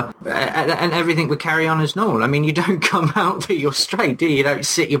whatever, and everything would carry on as normal. I mean, you don't come out that you're straight, do you? You don't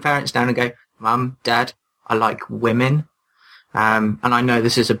sit your parents down and go, Mum, Dad, I like women. And I know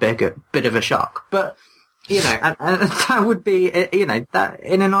this is a bit of a shock, but, you know, and that would be, you know, that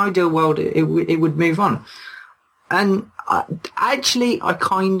in an ideal world, it would move on. And I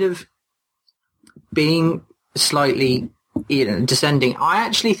kind of being slightly, you know, descending, I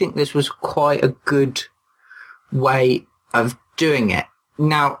actually think this was quite a good way of doing it.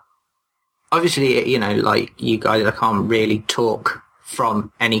 Now, obviously, you know, like you guys, I can't really talk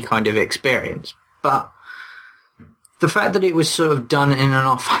from any kind of experience, but the fact that it was sort of done in an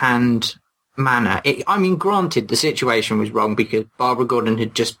offhand manner, I mean, granted, the situation was wrong because Barbara Gordon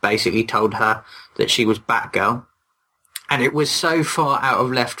had just basically told her that she was Batgirl, and it was so far out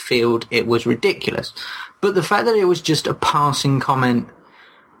of left field, it was ridiculous. But the fact that it was just a passing comment,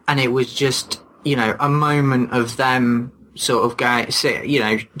 and it was just, you know, a moment of them sort of going, you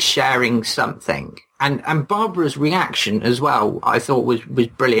know, sharing something. And Barbara's reaction as well, I thought was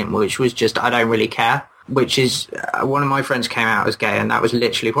brilliant, which was just, I don't really care, which is, one of my friends came out as gay, and that was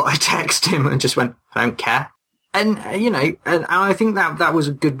literally what I texted him and just went, I don't care. And, you know, and I think that was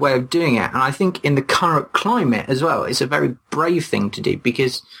a good way of doing it. And I think in the current climate as well, it's a very brave thing to do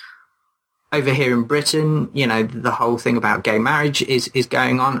because over here in Britain, you know, the whole thing about gay marriage is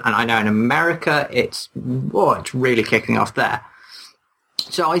going on. And I know in America, it's really kicking off there.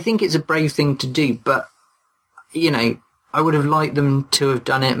 So I think it's a brave thing to do. But, you know, I would have liked them to have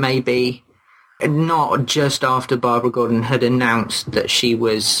done it maybe not just after Barbara Gordon had announced that she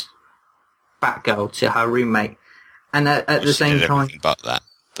was Batgirl to her roommate. And at the same time... But that,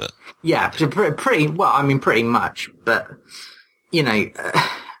 but... Yeah, pretty much. But, you know...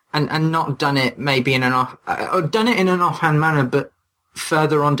 And not done it maybe in an done it in an offhand manner, but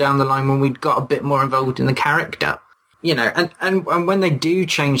further on down the line when we'd got a bit more involved in the character, you know, and when they do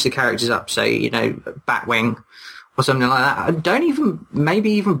change the characters up, so, you know, Batwing or something like that, don't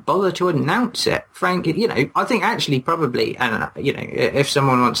even bother to announce it. Frank, you know, I think actually probably, and you know, if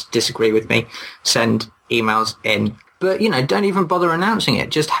someone wants to disagree with me, send emails in, but, you know, don't even bother announcing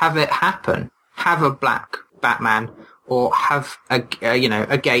it. Just have it happen. Have a black Batman. Or have a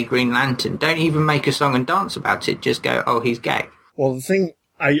gay Green Lantern. Don't even make a song and dance about it. Just go, oh, he's gay. Well, the thing,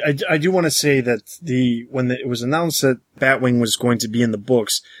 I do want to say that when it was announced that Batwing was going to be in the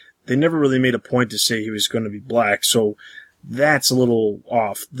books, they never really made a point to say he was going to be black. So that's a little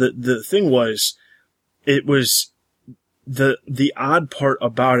off. The thing was, it was the odd part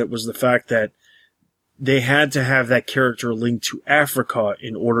about it was the fact that they had to have that character linked to Africa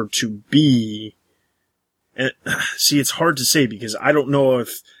in order to be. And, see, it's hard to say because I don't know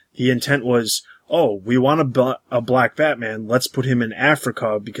if the intent was, oh, we want a black Batman, let's put him in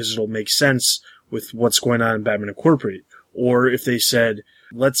Africa because it'll make sense with what's going on in Batman Incorporated. or if they said,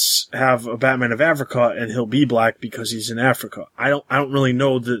 let's have a Batman of Africa and he'll be black because he's in Africa. I don't really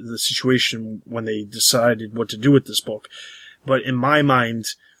know the situation when they decided what to do with this book. But in my mind,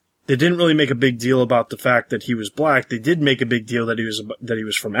 they didn't really make a big deal about the fact that he was black. They did make a big deal that he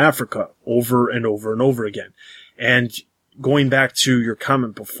was from Africa over and over and over again. And going back to your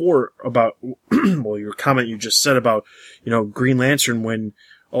comment before about, well, your comment you just said about, Green Lantern when,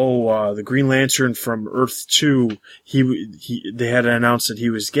 the Green Lantern from Earth 2, they had to announce that he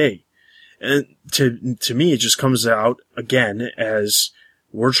was gay. And to me, it just comes out again as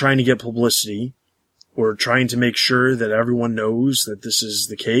we're trying to get publicity. We're trying to make sure that everyone knows that this is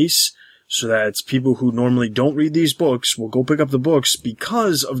the case so that people who normally don't read these books will go pick up the books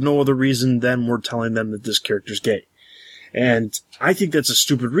because of no other reason than we're telling them that this character's gay. And I think that's a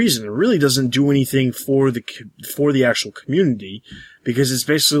stupid reason. It really doesn't do anything for the actual community, because it's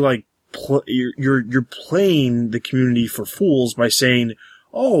basically like you're playing the community for fools by saying,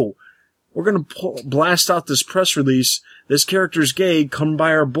 "Oh, we're going to blast out this press release. This character's gay. Come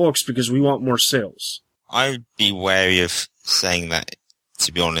buy our books because we want more sales." I'd be wary of saying that,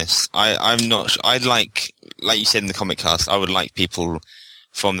 to be honest. I'm not. I'd like you said in the comic cast, I would like people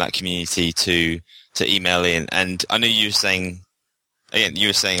from that community to email in. And I know you were saying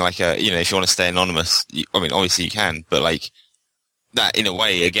like, if you want to stay anonymous, obviously you can, but like that in a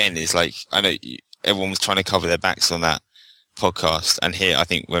way, again, is like, I know everyone was trying to cover their backs on that podcast. And here, I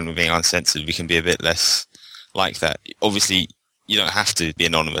think when we're being uncensored, we can be a bit less like that. Obviously, you don't have to be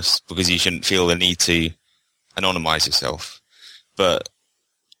anonymous because you shouldn't feel the need to anonymize yourself. But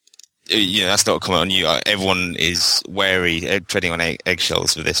that's not a comment on you. Everyone is wary, treading on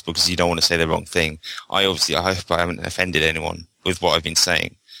eggshells with this because you don't want to say the wrong thing. I hope I haven't offended anyone with what I've been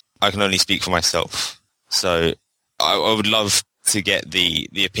saying. I can only speak for myself. So I would love to get the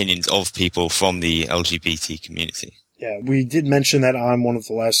opinions of people from the LGBT community. Yeah, we did mention that on one of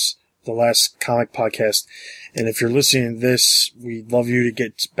the last comic podcast. And if you're listening to this, we'd love you to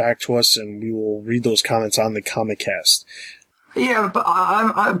get back to us and we will read those comments on the comic cast. Yeah, but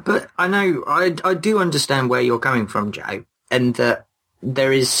I know I do understand where you're coming from, Joe, and that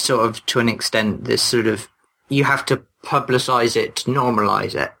there is sort of, to an extent, this sort of, you have to publicize it to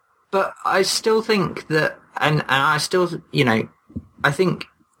normalize it. But I still think that, and I still, I think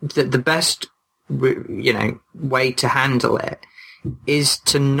that the best, way to handle it is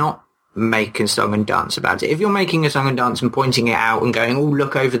to not make a song and dance about it. If you're making a song and dance and pointing it out and going, "Oh,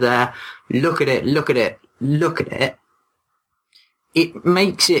 look over there, look at it, look at it, look at it," it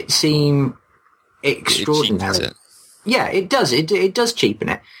makes it seem extraordinary. Yeah, it does. It does cheapen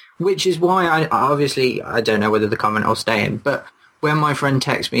it, which is why I don't know whether the comment will stay in, but when my friend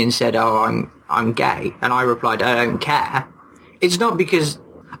texted me and said, "Oh, I'm gay," and I replied, "I don't care," it's not because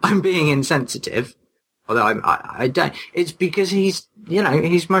I'm being insensitive, although I don't. It's because he's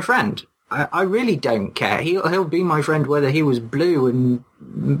my friend. I really don't care. He'll be my friend whether he was blue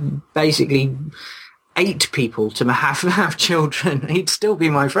and basically ate people to have children. He'd still be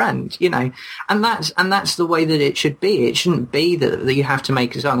my friend, and that's the way that it should be. It shouldn't be that you have to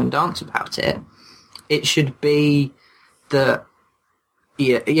make a song and dance about it. It should be that,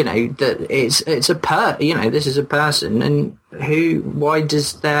 that it's this is a person, and why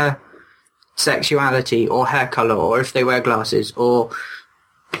does their sexuality or hair color, or if they wear glasses, or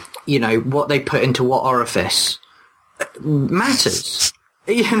what they put into what orifice matters.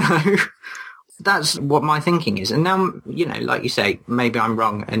 That's what my thinking is. And now, like you say, maybe I'm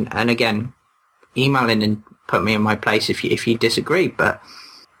wrong. And again, email in and put me in my place if you disagree. But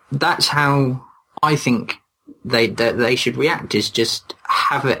that's how I think they should react, is just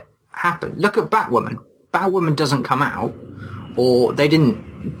have it happen. Look at Batwoman. Batwoman doesn't come out, or they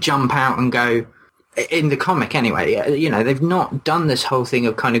didn't jump out and go, in the comic anyway, they've not done this whole thing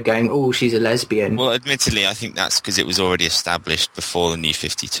of kind of going, "Oh, she's a lesbian." Well, admittedly, I think that's because it was already established before the New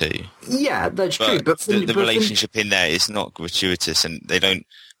 52. Yeah, that's true. But the relationship in there is not gratuitous, and they don't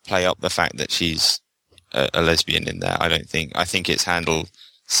play up the fact that she's a lesbian in there. I don't think. I think it's handled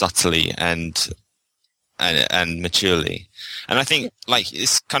subtly and maturely. And I think,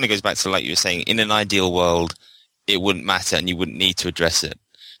 this kind of goes back to, like you were saying, in an ideal world, it wouldn't matter and you wouldn't need to address it.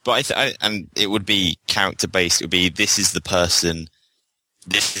 But and it would be character based. It would be, this is the person,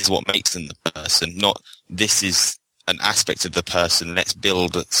 this is what makes them the person, not this is an aspect of the person. Let's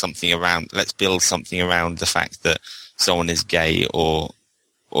build something around the fact that someone is gay or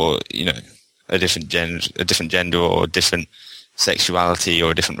a different gender or a different sexuality or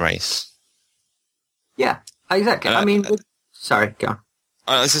a different race. Yeah, exactly. Sorry, go on.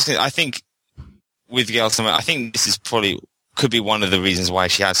 I was just saying, I think with Gail Simone, I think this is probably could be one of the reasons why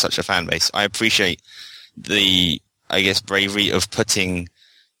she has such a fan base. I appreciate the I guess, bravery of putting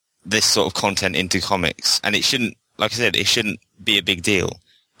this sort of content into comics. And it shouldn't, like I said, it shouldn't be a big deal.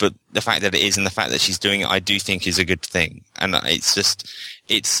 But the fact that it is and the fact that she's doing it, I do think is a good thing. And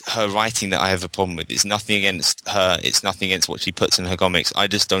it's her writing that I have a problem with. It's nothing against her. It's nothing against what she puts in her comics. I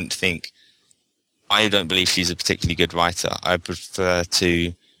don't believe she's a particularly good writer. I prefer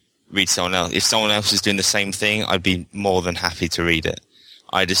to read someone else. If someone else is doing the same thing, I'd be more than happy to read it.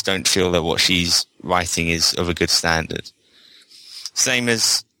 I just don't feel that what she's writing is of a good standard. Same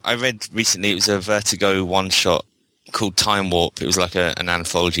as I read recently, it was a Vertigo one-shot called Time Warp. It was like an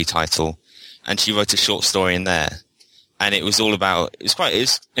anthology title, and she wrote a short story in there. And it was all about, it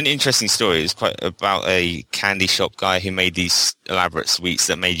was an interesting story. It was quite about a candy shop guy who made these elaborate sweets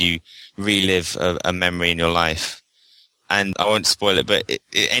that made you relive a memory in your life. And I won't spoil it, but it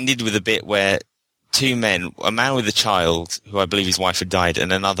ended with a bit where two men, a man with a child, who I believe his wife had died,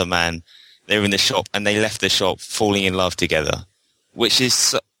 and another man, they were in the shop, and they left the shop falling in love together, which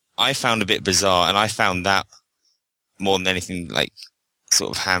is, I found a bit bizarre, and I found that more than anything, like,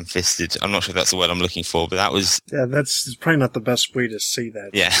 sort of ham-fisted. I'm not sure if that's the word I'm looking for, but that was... Yeah, that's probably not the best way to say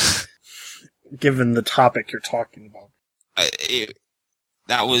that. Yeah. Given the topic you're talking about.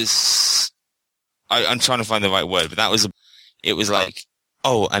 That was... I'm trying to find the right word, but it was like,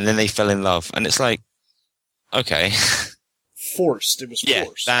 oh, and then they fell in love. And it's like, okay. Forced. It was forced. Yeah,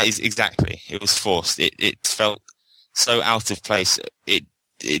 that is exactly. It was forced. It felt so out of place. It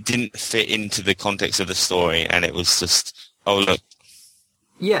didn't fit into the context of the story, and it was just, oh, look.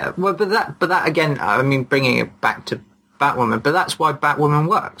 Yeah, well, but that again, I mean, bringing it back to Batwoman, but that's why Batwoman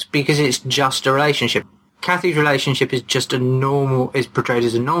works, because it's just a relationship. Kathy's relationship is is portrayed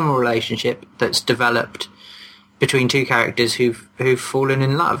as a normal relationship that's developed between two characters who've fallen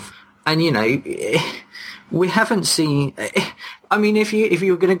in love. And, you know, we haven't seen, I mean, if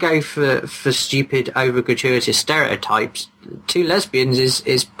you were going to go for stupid, over gratuitous stereotypes, two lesbians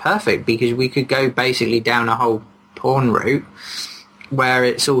is perfect, because we could go basically down a whole porn route where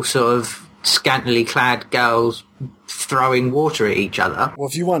it's all sort of scantily clad girls throwing water at each other. Well,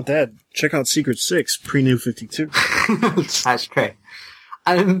 if you want that, check out Secret 6, pre-New 52. That's true.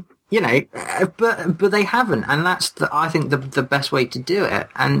 You know, but they haven't, and that's I think the best way to do it.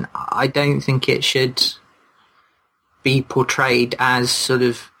 And I don't think it should be portrayed as sort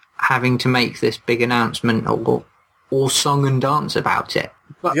of having to make this big announcement or song and dance about it.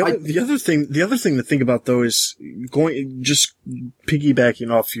 But the other thing to think about, though, is just piggybacking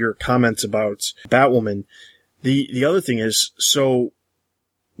off your comments about Batwoman. The other thing is, so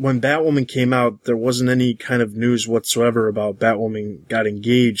when Batwoman came out, there wasn't any kind of news whatsoever about Batwoman got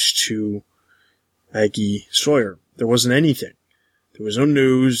engaged to Maggie Sawyer. There wasn't anything. There was no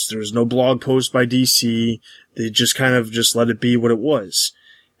news. There was no blog post by DC. They just kind of just let it be what it was.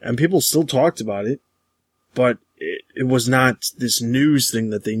 And people still talked about it, but it was not this news thing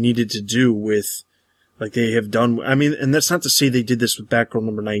that they needed to do with, like they have done. I mean, and that's not to say they did this with Batgirl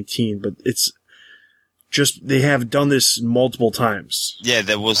number 19, but it's just, they have done this multiple times. Yeah,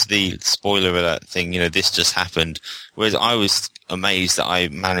 there was the spoiler alert thing, you know, this just happened. Whereas I was amazed that I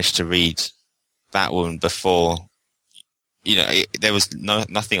managed to read Batwoman before, you know, there was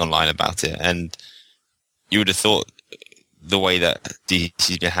nothing online about it. And you would have thought the way that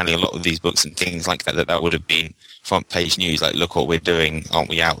DC's been handling a lot of these books and things like that would have been front page news, like, look what we're doing, aren't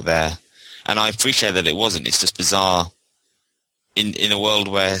we out there? And I appreciate that it wasn't. It's just bizarre in a world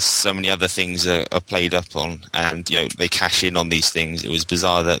where so many other things are played up on, and, you know, they cash in on these things. It was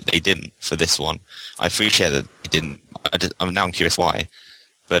bizarre that they didn't for this one. I appreciate that they didn't. I'm now curious why.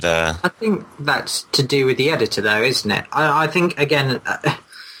 But I think that's to do with the editor, though, isn't it? I think, again,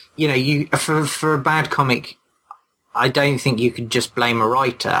 you know, for a bad comic, I don't think you can just blame a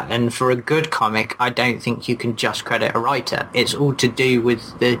writer, and for a good comic, I don't think you can just credit a writer. It's all to do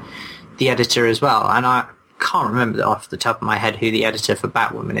with the editor as well. And I can't remember off the top of my head who the editor for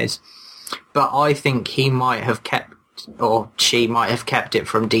Batwoman is, but I think he might have kept, or she might have kept it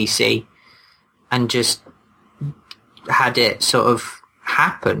from DC and just had it sort of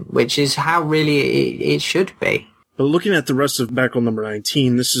happen, which is how really it should be. But looking at the rest of Batgirl number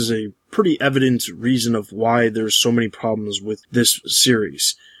 19, this is a pretty evident reason of why there's so many problems with this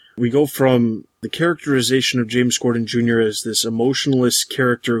series. We go from the characterization of James Gordon Jr. as this emotionless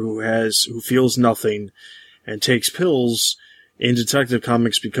character who feels nothing and takes pills in Detective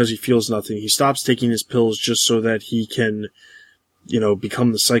Comics because he feels nothing. He stops taking his pills just so that he can, you know,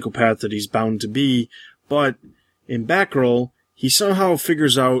 become the psychopath that he's bound to be. But in Batgirl, he somehow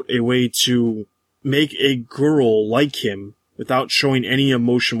figures out a way to make a girl like him without showing any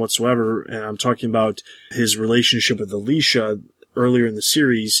emotion whatsoever. And I'm talking about his relationship with Alicia earlier in the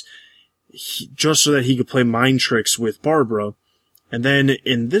series. just so that he could play mind tricks with Barbara. And then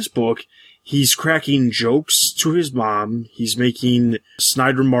in this book, he's cracking jokes to his mom. He's making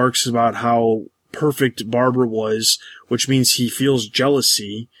snide remarks about how perfect Barbara was, which means he feels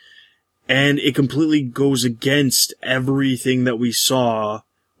jealousy. And it completely goes against everything that we saw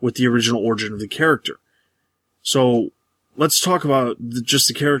with the original origin of the character. So let's talk about just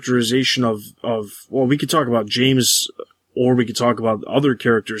the characterization of, well, we could talk about James, or we could talk about other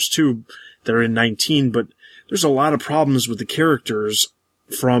characters too that are in 19, but there's a lot of problems with the characters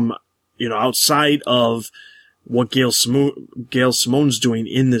from, outside of what Gail Simone's doing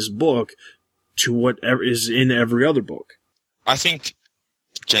in this book to what is in every other book. I think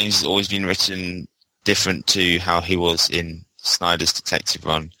James has always been written different to how he was in Snyder's Detective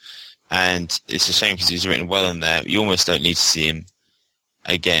Run. And it's a shame because he was written well in there. You almost don't need to see him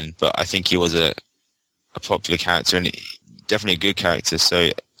again, but I think he was a popular character and definitely a good character, so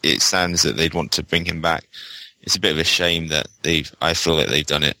it stands that they'd want to bring him back. It's a bit of a shame that I feel that they've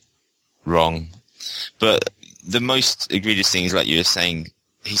done it wrong. But the most egregious thing is, like you were saying,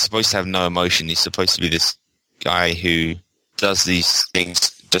 he's supposed to have no emotion. He's supposed to be this guy who does these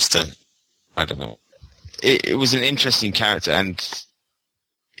things just to, I don't know. It was an interesting character, and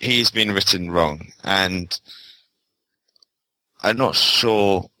he's been written wrong, and I'm not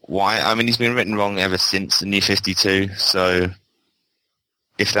sure why. I mean, he's been written wrong ever since the New 52, so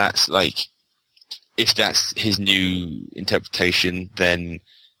if that's his new interpretation, then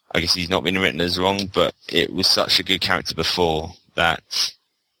I guess he's not been written as wrong, but it was such a good character before that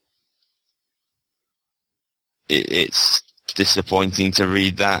it's disappointing to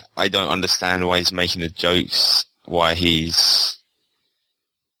read that. I don't understand why he's making the jokes, why he's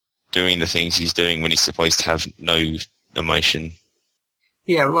doing the things he's doing when he's supposed to have no emotion.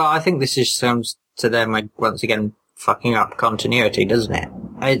 Yeah, well, I think this just sounds to them like, once again, fucking up continuity, doesn't it?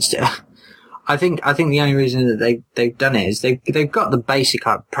 It's, I think the only reason that they've done it is they've got the basic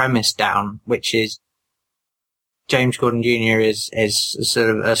premise down, which is James Gordon Jr. is sort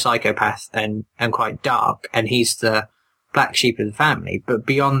of a psychopath and quite dark, and he's the black sheep of the family. But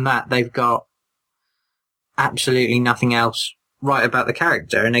beyond that, they've got absolutely nothing else right about the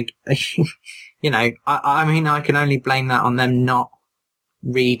character. And, I mean, I can only blame that on them not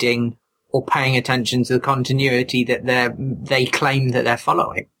reading or paying attention to the continuity that they claim that they're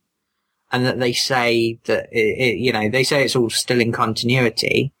following. And that they say that, they say it's all still in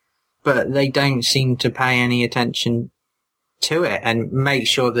continuity, but they don't seem to pay any attention to it and make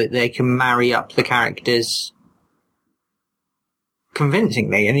sure that they can marry up the characters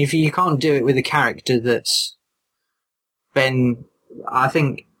convincingly. And if you can't do it with a character that's been, I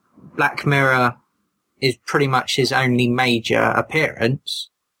think Black Mirror is pretty much his only major appearance,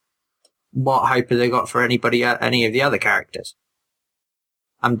 what hope have they got for any of the other characters?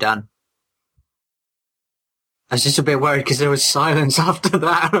 I'm done. I was just a bit worried because there was silence after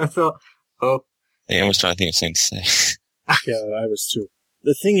that. I thought, oh. Yeah, I was trying to think of something to say. Yeah, I was too.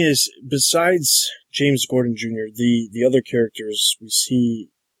 The thing is, besides James Gordon Jr., the other characters, we see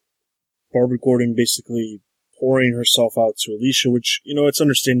Barbara Gordon basically pouring herself out to Alicia, which, it's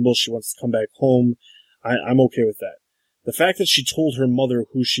understandable. She wants to come back home. I'm okay with that. The fact that she told her mother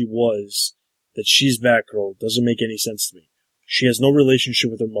who she was, that she's Batgirl, doesn't make any sense to me. She has no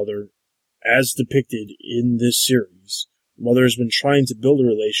relationship with her mother, as depicted in this series. Mother has been trying to build a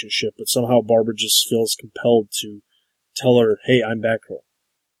relationship, but somehow Barbara just feels compelled to tell her, hey, I'm Batgirl.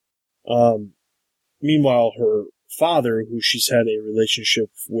 Meanwhile, her father, who she's had a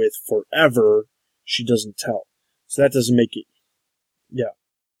relationship with forever, she doesn't tell. So that doesn't make it, yeah.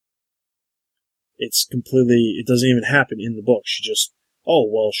 It doesn't even happen in the book. She just, oh,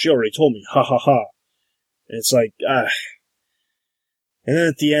 well, she already told me, ha ha ha. And it's like, And then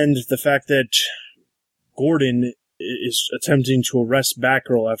at the end, the fact that Gordon is attempting to arrest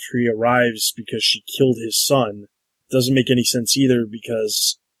Batgirl after he arrives because she killed his son doesn't make any sense either,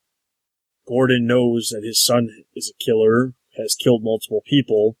 because Gordon knows that his son is a killer, has killed multiple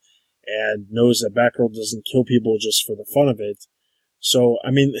people, and knows that Batgirl doesn't kill people just for the fun of it. So, I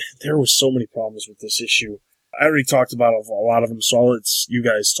mean, there were so many problems with this issue. I already talked about a lot of them, so I'll let you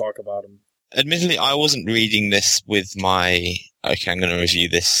guys talk about them. Admittedly, I wasn't reading this with my, okay, I'm going to review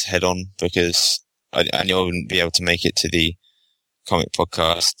this head on, because I knew I wouldn't be able to make it to the comic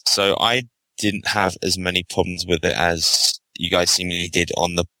podcast. So I didn't have as many problems with it as you guys seemingly did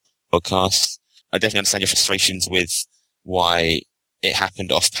on the podcast. I definitely understand your frustrations with why it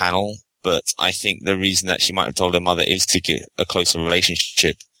happened off panel, but I think the reason that she might have told her mother is to get a closer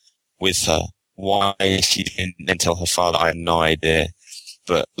relationship with her. Why she didn't then tell her father, I have no idea.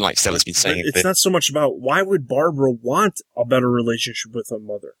 But like Stella's been saying, it's not so much about why would Barbara want a better relationship with her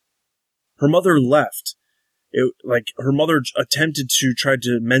mother. her mother left. Her mother attempted to try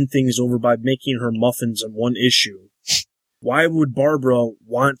to mend things over by making her muffins on one issue. Why would Barbara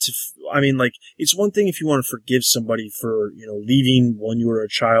want to... it's one thing if you want to forgive somebody for, leaving when you were a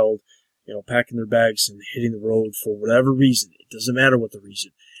child, packing their bags and hitting the road for whatever reason. It doesn't matter what the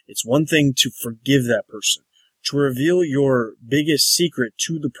reason. It's one thing to forgive that person. To reveal your biggest secret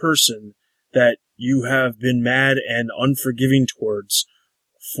to the person that you have been mad and unforgiving towards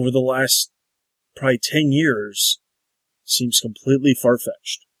for the last probably 10 years seems completely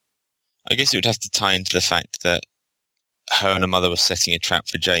far-fetched. I guess it would have to tie into the fact that her and her mother were setting a trap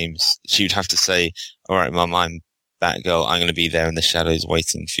for James. She would have to say, all right, Mum, I'm Batgirl. I'm going to be there in the shadows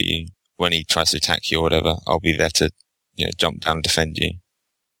waiting for you. When he tries to attack you or whatever, I'll be there to, jump down and defend you.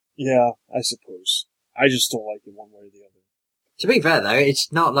 Yeah, I suppose. I just don't like it one way or the other. To be fair, though,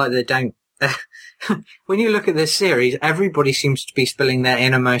 it's not like they don't... When you look at this series, everybody seems to be spilling their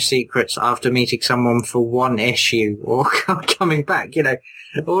innermost secrets after meeting someone for one issue or coming back,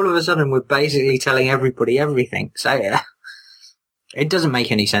 All of a sudden, we're basically telling everybody everything. So, yeah. It doesn't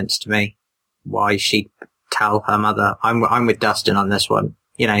make any sense to me why she'd tell her mother. I'm with Dustin on this one.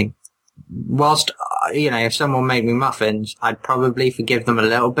 Whilst, if someone made me muffins, I'd probably forgive them a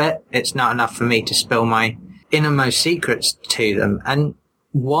little bit. It's not enough for me to spill my innermost secrets to them. And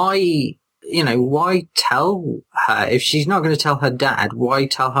why tell her? If she's not going to tell her dad, why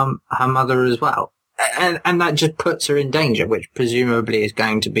tell her mother as well? And that just puts her in danger, which presumably is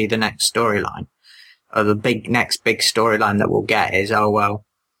going to be the next storyline. Or the next big storyline that we'll get is,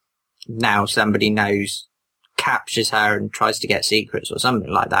 now somebody knows, captures her and tries to get secrets or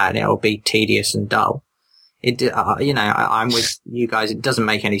something like that, and it'll be tedious and dull. I'm with you guys. It doesn't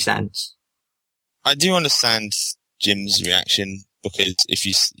make any sense. I do understand Jim's reaction, because if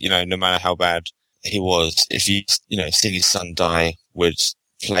no matter how bad he was, if seeing his son die would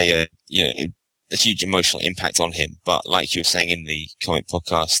play a huge emotional impact on him. But like you were saying in the comic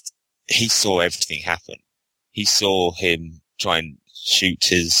podcast, he saw everything happen. He saw him try and shoot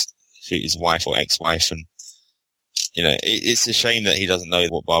his wife or ex-wife, and it's a shame that he doesn't know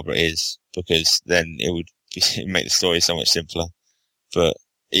what Barbara is, because then it would make the story so much simpler. But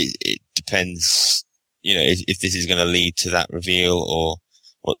it depends, if this is going to lead to that reveal or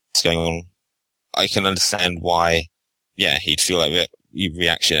what's going on. I can understand why, he'd feel like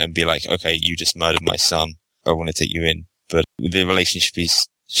reaction and be like, okay, you just murdered my son, I want to take you in. But the relationship he's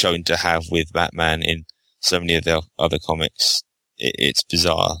shown to have with Batman in so many of the other comics, it's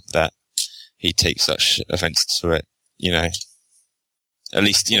bizarre that he takes such offense to it. At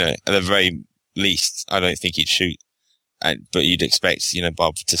least, at the very least, I don't think he'd shoot. But you'd expect,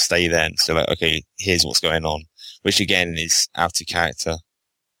 Bob to stay there and say, okay, here's what's going on, which again is out of character.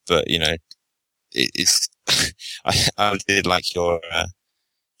 But, it's, I did like your,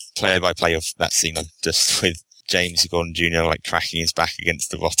 play-by-play of that scene, just with James Gordon Jr. cracking his back against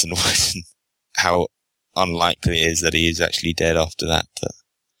the rotten wood, and how unlikely it is that he is actually dead after that. But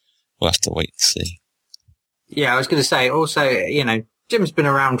we'll have to wait and see. Yeah, I was going to say, also, Jim's been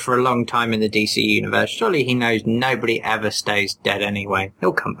around for a long time in the DC universe. Surely he knows nobody ever stays dead anyway.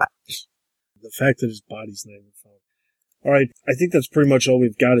 He'll come back. The fact that his body's not even found. All right, I think that's pretty much all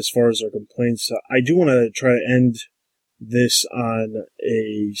we've got as far as our complaints. I do want to try to end this on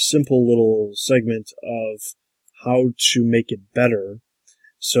a simple little segment of how to make it better.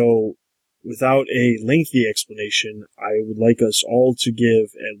 So, without a lengthy explanation, I would like us all to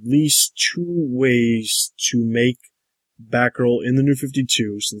give at least 2 ways to make Batgirl in the New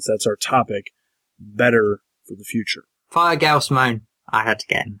 52, since that's our topic, better for the future. Fire Gal Simone. I had to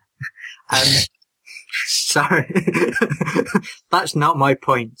get him. Sorry. That's not my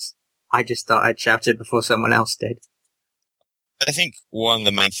point. I just thought I'd shout it before someone else did. I think one of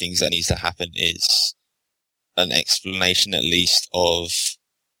the main things that needs to happen is an explanation, at least, of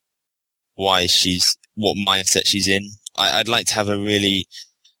what mindset she's in. I'd like to have we're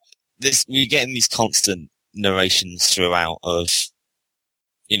getting these constant narrations throughout of,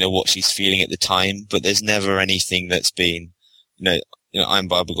 what she's feeling at the time, but there's never anything that's been, I'm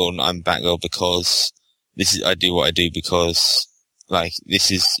Barbara Gordon, I'm Batgirl because I do what I do because,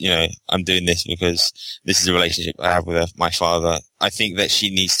 this is, I'm doing this because this is a relationship I have with my father. I think that she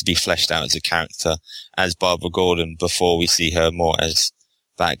needs to be fleshed out as a character, as Barbara Gordon, before we see her more as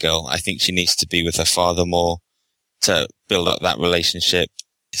Batgirl. I think she needs to be with her father more to build up that relationship,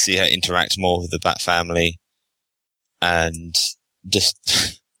 see her interact more with the Bat family, and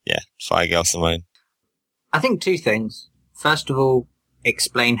just, Fire Girl Simone. I think 2 things. First of all,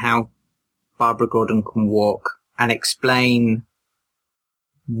 explain how Barbara Gordon can walk, and explain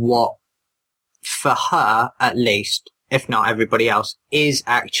what, for her at least, if not everybody else, is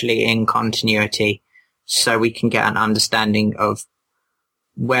actually in continuity, so we can get an understanding of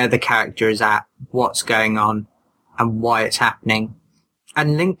where the character is at, what's going on, and why it's happening.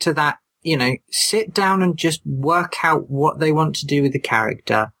 And linked to that, sit down and just work out what they want to do with the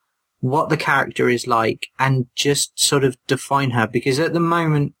character, what the character is like, and just sort of define her. Because at the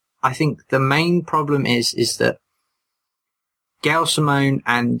moment, I think the main problem is that Gail Simone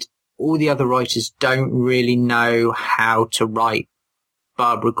and all the other writers don't really know how to write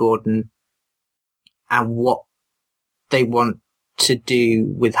Barbara Gordon and what they want to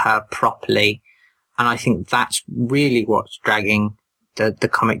do with her properly. And I think that's really what's dragging the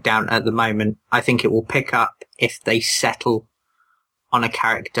comic down at the moment. I think it will pick up if they settle on a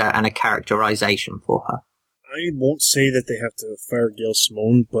character and a characterization for her. I won't say that they have to fire Gail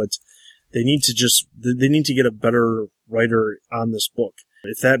Simone, but they need to get a better writer on this book.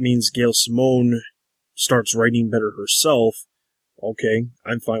 If that means Gail Simone starts writing better herself, okay,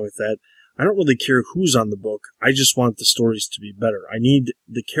 I'm fine with that. I don't really care who's on the book. I just want the stories to be better. I need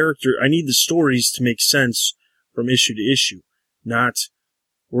the stories to make sense from issue to issue. Not,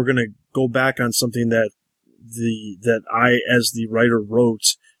 we're gonna go back on something that I, as the writer,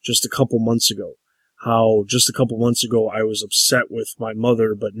 wrote just a couple months ago. How just a couple months ago I was upset with my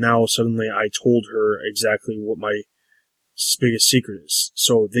mother, but now suddenly I told her exactly what my biggest secret is.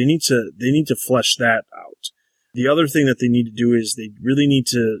 So they need to flesh that out. The other thing that they need to do is they really need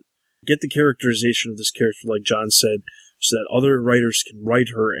to get the characterization of this character, like John said, so that other writers can write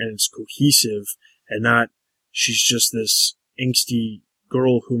her and it's cohesive and not she's just this angsty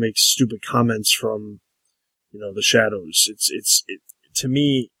girl who makes stupid comments from, the shadows. To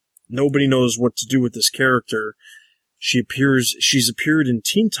me, nobody knows what to do with this character. She's appeared in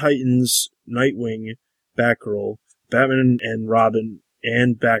Teen Titans, Nightwing, Batgirl, Batman and Robin,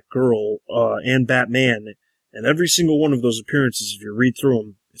 and Batgirl, and Batman. And every single one of those appearances, if you read through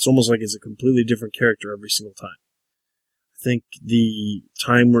them, it's almost like it's a completely different character every single time. I think the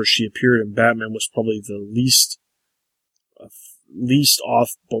time where she appeared in Batman was probably the least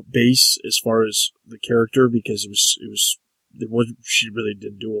off base as far as the character, because she really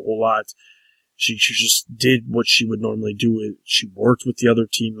didn't do a whole lot. She just did what she would normally do. She worked with the other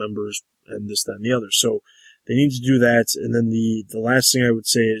team members and this, that, and the other. So they need to do that. And then the last thing I would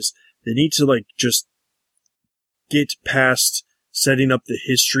say is they need to just get past setting up the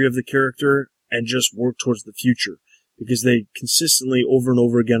history of the character and just work towards the future, because they consistently over and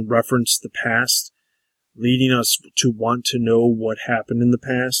over again reference the past, leading us to want to know what happened in the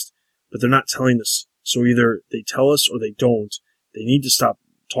past, but they're not telling us. So either they tell us or they don't. They need to stop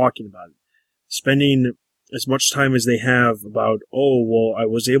talking about it. Spending as much time as they have about, I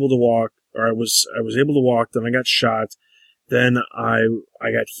was able to walk, or I was able to walk, then I got shot, then I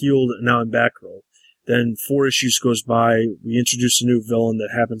got healed, and now I'm Batgirl. Then 4 issues goes by, we introduce a new villain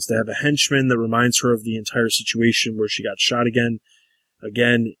that happens to have a henchman that reminds her of the entire situation where she got shot again.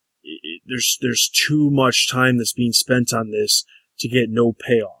 Again, there's too much time that's being spent on this to get no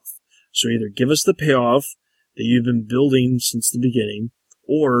payoff. So either give us the payoff that you've been building since the beginning,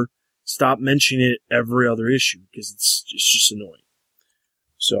 or stop mentioning it every other issue, because it's just annoying.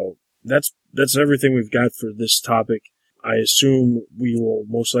 So that's everything we've got for this topic. I assume we will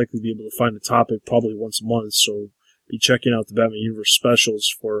most likely be able to find a topic probably once a month, so be checking out the Batman Universe specials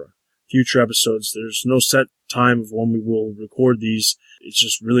for future episodes. There's no set time of when we will record these. It's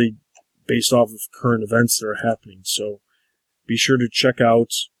just really based off of current events that are happening. So be sure to check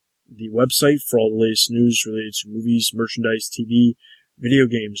out the website for all the latest news related to movies, merchandise, TV, video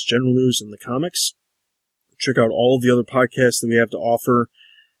games, general news, and the comics. Check out all of the other podcasts that we have to offer,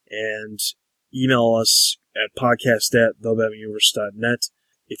 and email us at podcast@thebatmanuniverse.net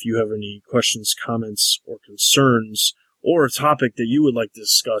if you have any questions, comments, or concerns, or a topic that you would like to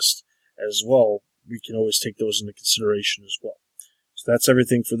discuss as well. We can always take those into consideration as well. So that's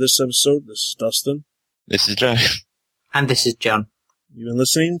everything for this episode. This is Dustin. This is Joe. And this is John. You've been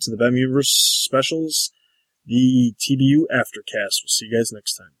listening to the Batman Universe specials, the TBU After Cast. We'll see you guys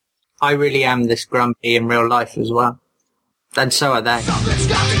next time. I really am this grumpy in real life as well. And so are they. Something's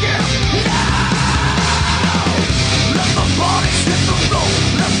got to give now. Let the body hit the floor.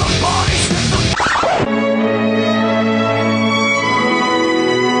 Let the body hit the floor.